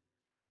woman,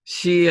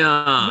 she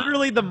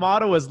literally the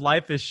motto is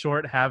 "Life is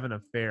short, have an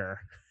affair."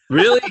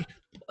 Really?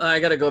 I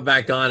got to go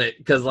back on it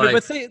because, like,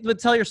 but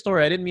tell your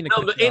story. I didn't mean to.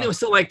 No, but anyway,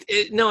 so like,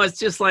 it's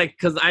just like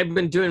because I've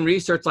been doing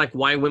research like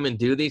why women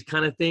do these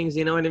kind of things.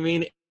 You know what I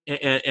mean?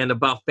 And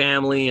about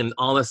family and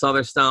all this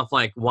other stuff.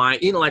 Like why,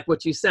 you know, like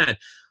what you said.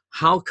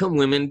 How come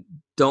women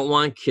don't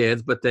want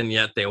kids, but then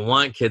yet they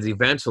want kids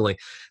eventually?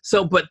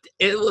 So, but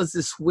it was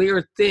this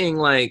weird thing,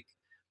 like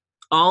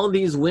all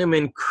these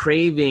women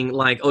craving,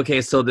 like,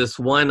 okay, so this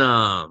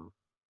one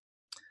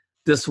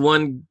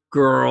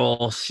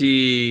girl,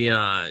 she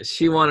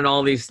wanted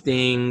all these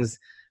things,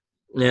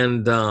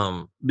 and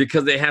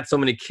because they had so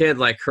many kids,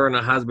 like her and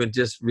her husband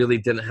just really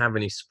didn't have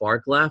any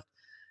spark left,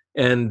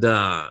 and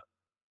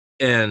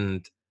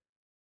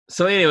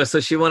so anyway,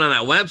 so she went on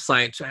that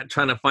website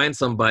trying to find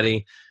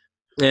somebody,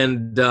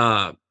 and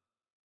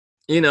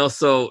you know,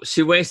 so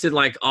she wasted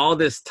like all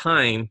this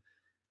time,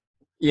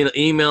 you know,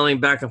 emailing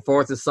back and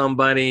forth to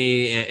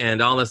somebody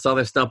and all this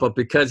other stuff, but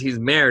because he's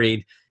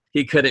married,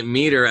 he couldn't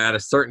meet her at a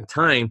certain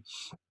time.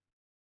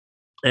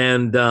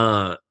 And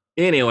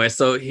anyway,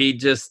 so he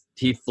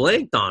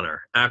flaked on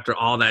her after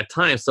all that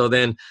time. So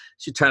then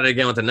she tried it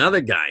again with another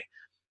guy.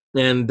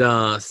 And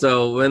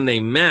so when they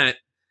met,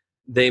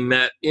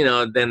 you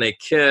know, then they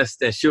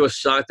kissed, and she was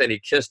shocked that he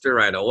kissed her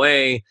right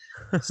away.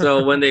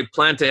 So when they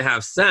planned to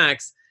have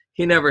sex,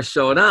 he never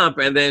showed up.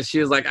 And then she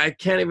was like, I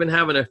can't even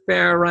have an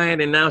affair,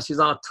 right? And now she's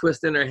all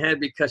twisting her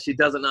head because she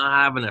doesn't know how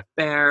to have an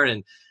affair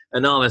and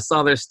all this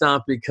other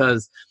stuff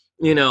because,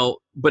 you know,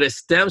 but it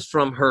stems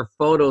from her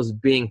photos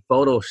being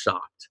photoshopped.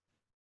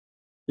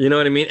 You know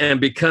what I mean?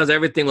 And because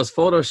everything was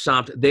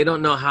photoshopped, they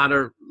don't know how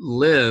to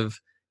live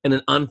in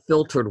an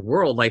unfiltered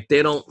world. Like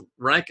they don't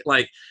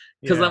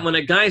because like when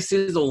a guy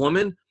sees a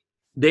woman,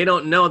 they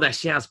don't know that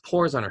she has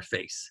pores on her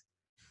face.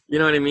 You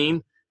know what I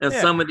mean? And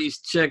some of these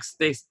chicks,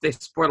 they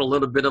sport a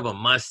little bit of a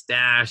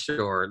mustache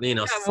or, you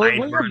know, sideburns.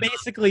 What we're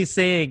basically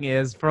saying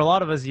is, for a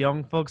lot of us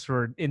young folks who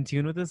are in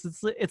tune with this,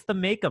 it's the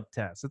makeup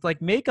test. It's like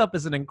makeup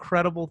is an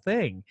incredible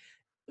thing.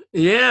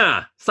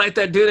 Yeah. It's like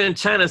that dude in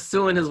China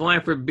suing his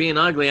wife for being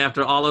ugly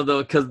after all of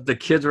those, because the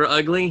kids were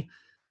ugly.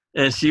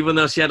 And even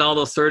though she had all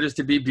those surgeries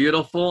to be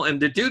beautiful, and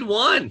the dude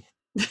won.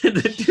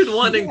 The dude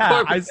won in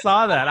court. I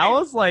saw that. I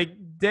was like,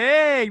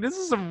 dang, this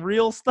is some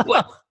real stuff.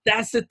 Well,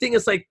 that's the thing.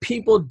 It's like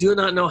people do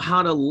not know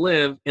how to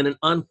live in an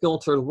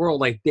unfiltered world.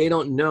 Like they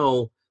don't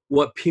know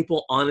what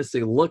people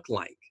honestly look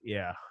like.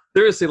 Yeah.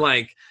 Seriously,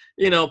 like,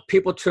 you know,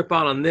 people trip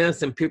out on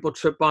this and people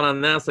trip out on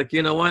that. It's like,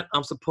 you know what?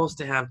 I'm supposed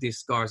to have these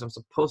scars. I'm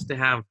supposed to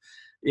have,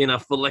 you know,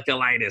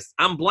 folliculitis.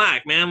 I'm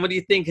black, man. What do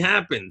you think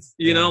happens?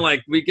 You know,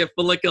 like we get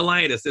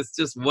folliculitis. It's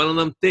just one of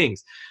them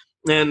things.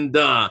 And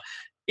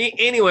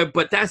anyway,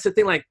 but that's the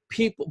thing. Like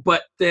people,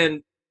 but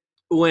then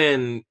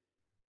when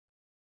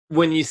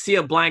you see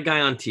a black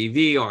guy on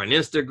TV or on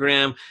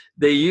Instagram,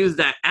 they use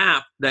that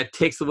app that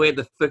takes away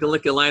the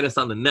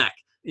folliculitis on the neck.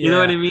 You know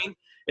what I mean?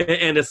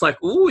 And it's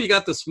like, ooh, you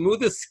got the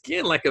smoothest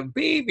skin like a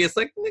baby. It's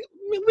like, we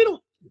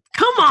don't,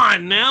 come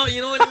on now.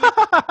 You know what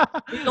I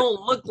mean? We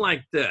don't look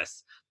like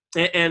this.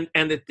 And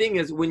the thing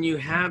is, when you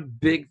have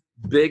big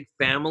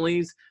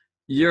families,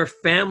 your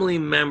family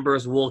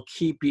members will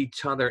keep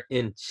each other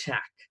in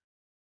check.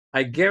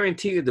 I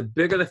guarantee you, the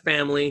bigger the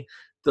family,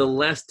 the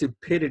less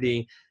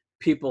stupidity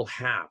people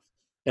have,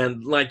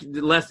 and like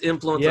the less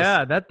influence.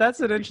 Yeah, that's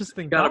an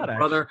interesting You got thought. a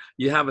brother,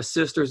 you have a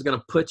sister who's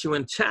gonna put you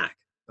in check.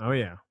 Oh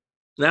yeah.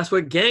 That's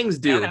what gangs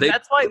do. And They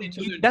that's why put each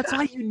other in that's check.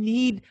 why you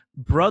need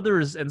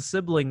brothers and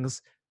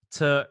siblings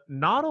to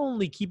not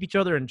only keep each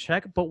other in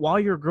check, but while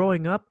you're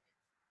growing up,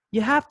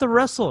 you have to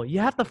wrestle. You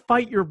have to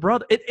fight your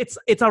brother.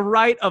 It's a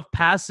rite of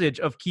passage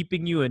of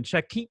keeping you in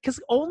check. Because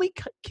only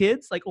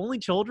kids, like only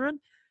children,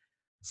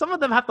 some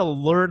of them have to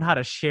learn how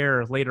to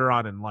share later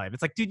on in life.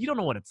 It's like, dude, you don't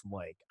know what it's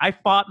like. I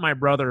fought my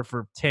brother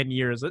for 10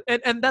 years,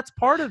 and that's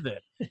part of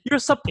it. You're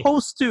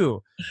supposed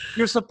to.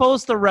 You're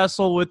supposed to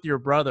wrestle with your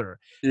brother.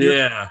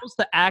 Yeah.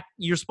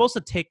 You're supposed to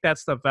take that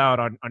stuff out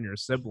on your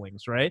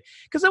siblings, right?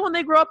 Because then when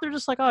they grow up, they're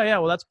just like, oh, yeah,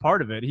 well, that's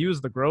part of it. He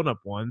was the grown-up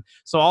one.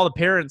 So all the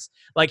parents,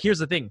 like, here's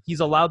the thing. He's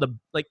allowed to,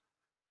 like,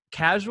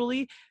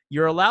 casually,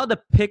 you're allowed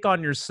to pick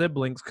on your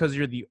siblings because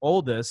you're the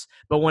oldest,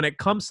 but when it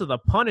comes to the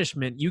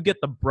punishment, you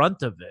get the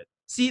brunt of it.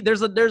 See,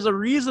 there's a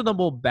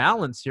reasonable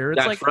balance here.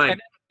 It's That's like, right.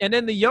 and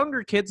then the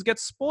younger kids get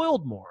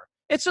spoiled more.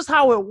 It's just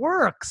how it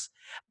works.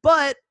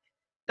 But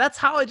that's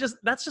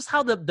just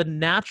how the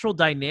natural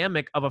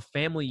dynamic of a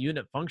family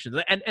unit functions.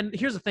 And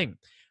here's the thing.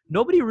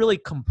 Nobody really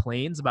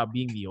complains about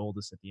being the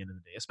oldest at the end of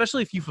the day,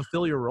 especially if you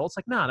fulfill your role. It's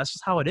like, nah, that's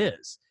just how it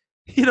is.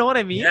 You know what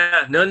I mean?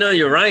 Yeah, no,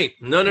 you're right.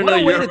 No, What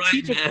a way you're to right,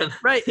 teach it, man.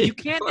 right? You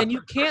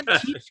can't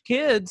teach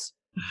kids,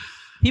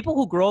 people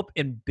who grow up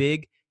in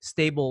big,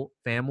 stable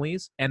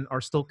families and are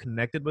still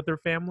connected with their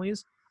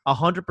families.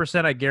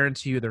 100%, I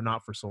guarantee you, they're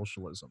not for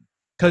socialism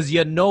because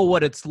you know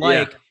what it's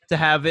like to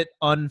have it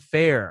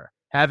unfair,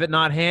 have it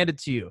not handed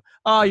to you.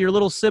 Oh, your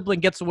little sibling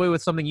gets away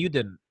with something you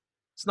didn't.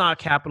 It's not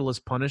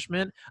capitalist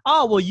punishment.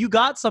 Oh, well, you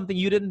got something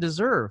you didn't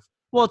deserve.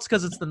 Well, it's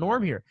because it's the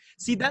norm here.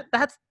 See,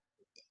 that's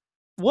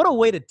what a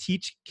way to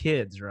teach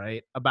kids,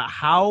 right? About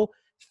how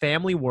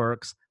family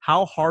works,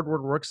 how hard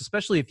work works,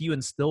 especially if you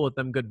instill with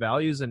them good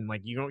values and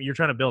like you're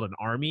trying to build an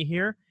army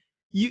here.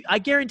 I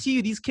guarantee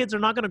you these kids are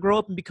not going to grow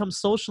up and become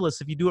socialists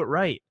if you do it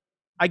right.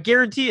 I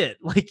guarantee it.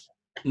 Like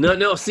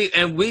No, see,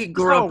 and we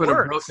grew up in a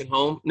broken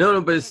home.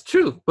 No, but it's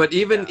true. But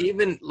even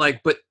in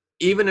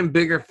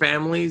bigger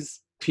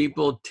families,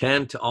 people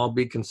tend to all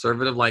be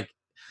conservative. Like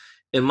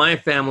in my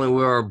family,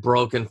 we were a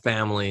broken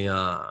family,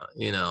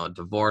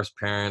 divorced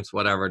parents,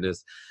 whatever it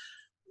is.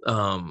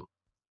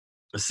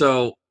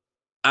 So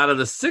out of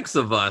the 6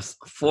 of us,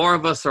 4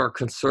 of us are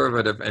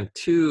conservative and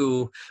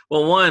 2,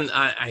 well, one,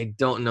 I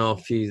don't know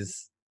if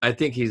I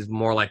think he's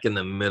more like in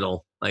the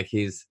middle. Like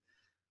he's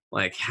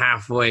like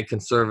halfway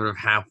conservative,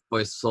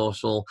 halfway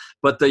social.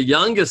 But the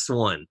youngest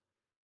one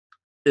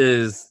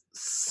is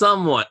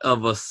somewhat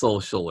of a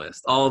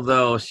socialist,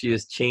 although she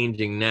is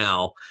changing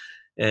now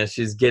and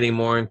she's getting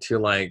more into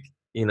like,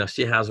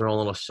 she has her own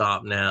little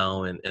shop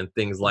now and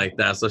things like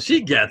that. So she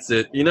gets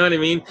it, you know what I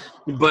mean?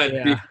 But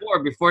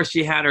before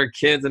she had her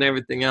kids and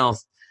everything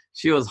else,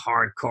 she was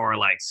hardcore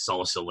like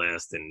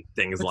socialist and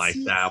things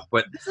that.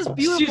 But this is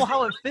beautiful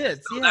how it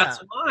fits. So that's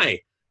why.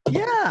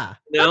 Yeah.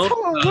 That's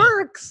how it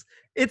works.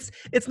 It's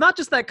not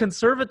just that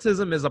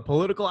conservatism is a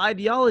political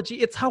ideology.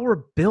 It's how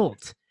we're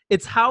built.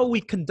 It's how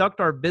we conduct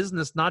our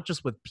business, not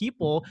just with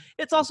people.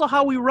 It's also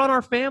how we run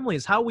our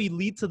families, how we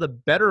lead to the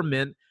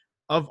betterment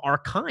of our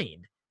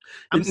kind.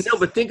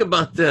 But think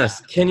about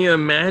this. Can you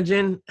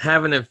imagine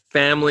having a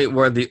family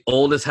where the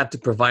oldest had to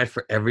provide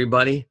for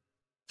everybody,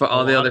 for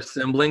all the other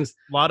siblings?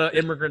 A lot of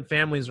immigrant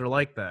families are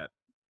like that.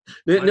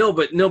 But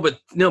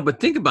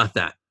think about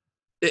that.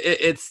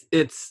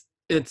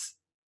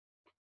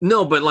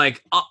 But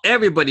like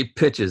everybody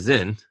pitches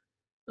in.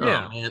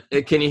 Yeah. Oh, man.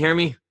 Can you hear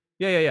me?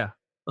 Yeah.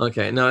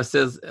 Okay. No, it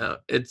says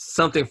it's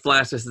something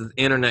flash that says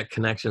internet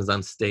connection's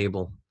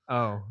unstable.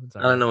 Oh,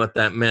 I don't know what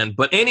that meant.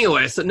 But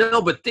anyway,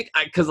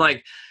 because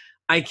like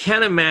I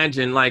can't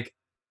imagine, like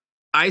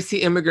I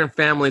see immigrant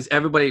families,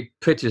 everybody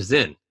pitches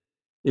in.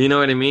 You know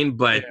what I mean?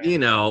 But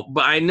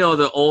but I know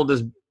the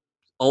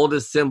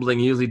oldest sibling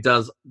usually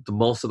does the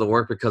most of the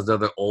work because they're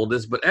the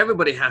oldest, but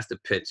everybody has to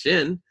pitch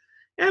in.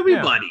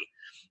 Everybody.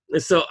 Yeah.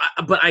 So,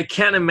 but I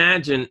can't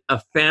imagine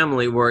a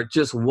family where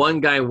just one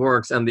guy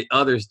works and the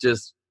others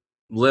just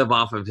live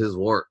off of his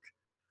work.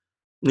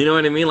 You know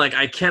what I mean? Like,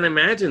 I can't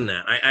imagine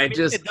that. I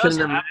just it does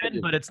happen,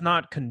 but it's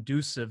not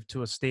conducive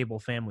to a stable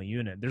family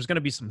unit. There's going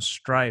to be some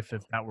strife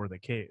if that were the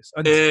case.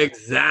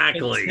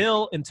 Exactly.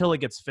 Until it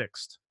gets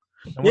fixed.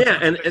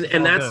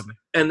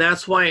 And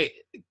that's why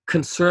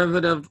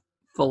conservative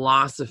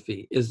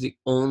philosophy is the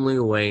only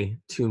way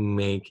to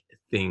make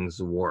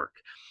things work.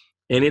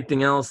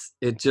 Anything else,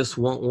 it just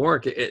won't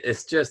work.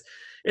 It's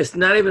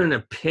not even an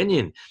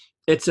opinion.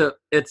 It's a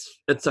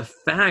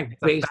fact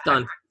based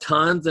on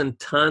tons and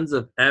tons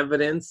of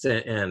evidence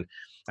and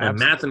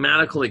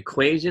mathematical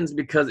equations,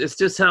 because it's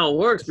just how it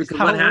works. Because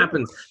what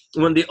happens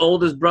when the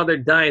oldest brother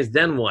dies?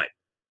 Then what?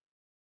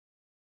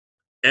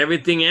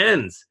 Everything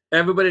ends.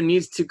 Everybody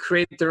needs to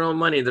create their own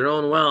money, their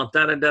own wealth.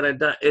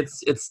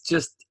 It's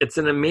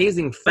an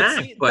amazing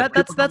fact.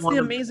 That's the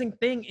amazing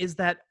thing, is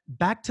that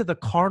back to the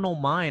carnal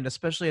mind,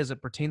 especially as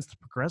it pertains to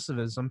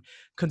progressivism,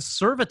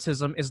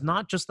 conservatism is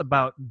not just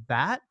about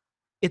that.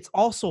 it's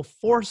also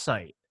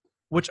foresight,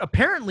 which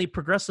apparently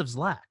progressives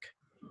lack.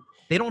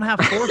 They don't have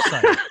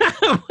foresight.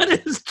 But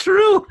it's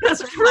true.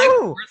 That's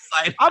true.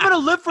 I'm going to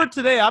live for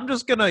today. I'm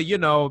just going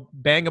to,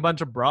 bang a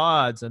bunch of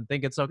broads and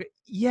think it's okay.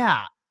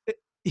 Yeah.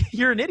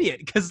 You're an idiot,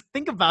 because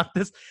think about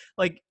this.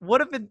 Like,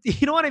 what if it,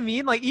 you know what I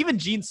mean? Like, even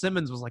Gene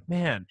Simmons was like,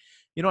 man,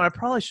 I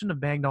probably shouldn't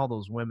have banged all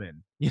those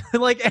women.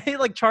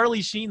 like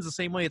Charlie Sheen's the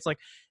same way. It's like,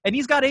 and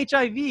he's got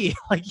HIV.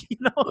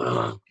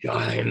 Oh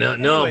God, I know.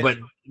 No, but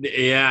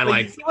yeah,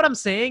 you see what I'm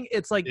saying?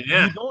 It's like,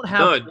 you don't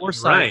have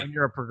foresight when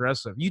you're a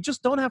progressive. You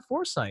just don't have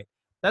foresight.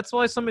 That's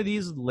why some of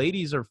these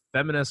ladies are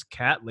feminist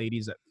cat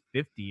ladies at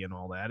 50 and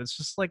all that. It's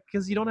just like,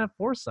 because you don't have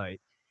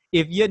foresight.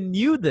 If you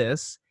knew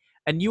this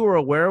and you were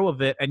aware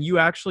of it and you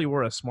actually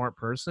were a smart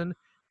person,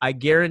 I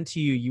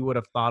guarantee you would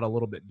have thought a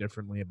little bit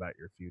differently about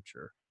your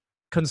future.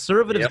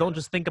 Conservatives don't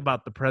just think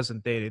about the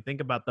present day. They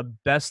think about the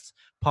best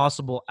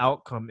possible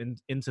outcome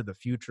into the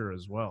future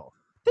as well.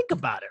 Think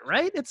about it,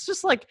 right? It's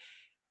just like,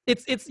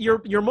 it's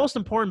your most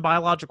important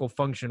biological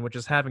function, which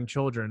is having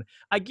children.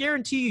 I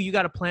guarantee you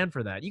got to plan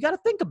for that. You got to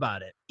think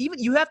about it. Even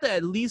you have to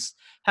at least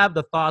have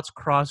the thoughts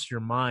cross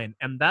your mind.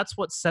 And that's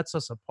what sets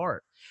us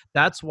apart.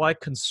 That's why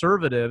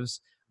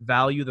conservatives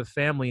value the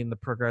family and the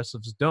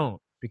progressives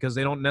don't, because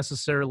they don't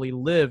necessarily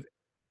live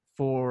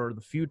for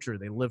the future.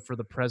 They live for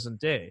the present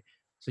day.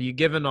 So you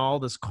give in all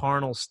this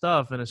carnal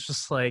stuff, and it's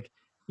just like,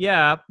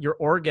 yeah, your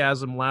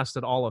orgasm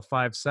lasted all of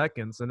 5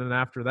 seconds, and then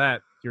after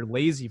that, you're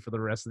lazy for the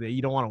rest of the day.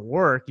 You don't want to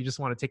work. You just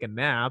want to take a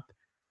nap.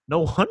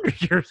 No wonder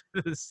you're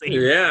the same.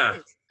 Yeah.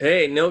 place.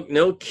 Hey,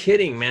 no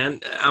kidding, man.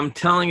 I'm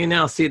telling you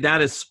now. See,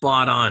 that is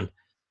spot on.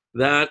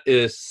 That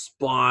is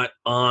spot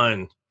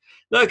on.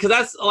 No, because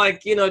that's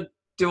like,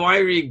 do I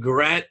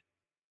regret?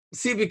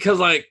 See, because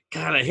like,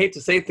 God, I hate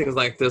to say things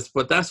like this,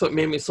 but that's what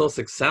made me so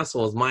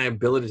successful, is my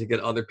ability to get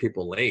other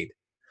people laid.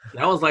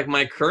 That was like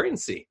my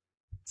currency.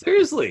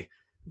 Seriously.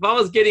 If I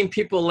was getting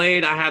people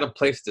laid, I had a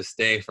place to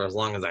stay for as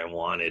long as I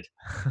wanted.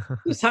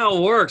 That's how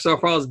it works. So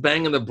if I was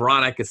banging the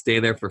broad, I could stay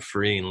there for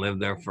free and live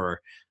there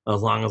for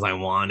as long as I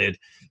wanted.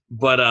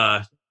 But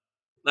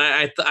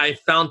I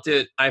found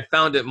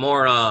it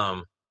more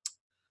how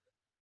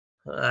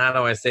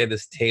do I say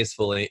this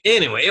tastefully?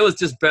 Anyway, it was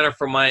just better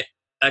for my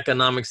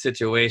economic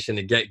situation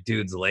to get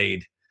dudes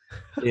laid.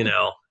 It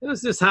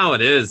was just how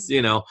it is,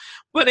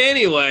 But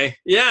anyway,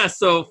 yeah,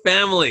 so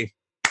family.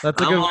 That's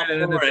a good way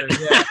to end it.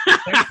 Yeah.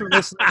 Thanks for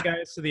listening,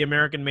 guys, to the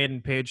American Made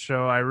and Paid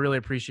Show. I really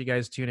appreciate you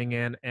guys tuning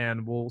in,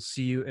 and we'll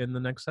see you in the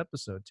next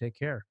episode. Take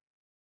care.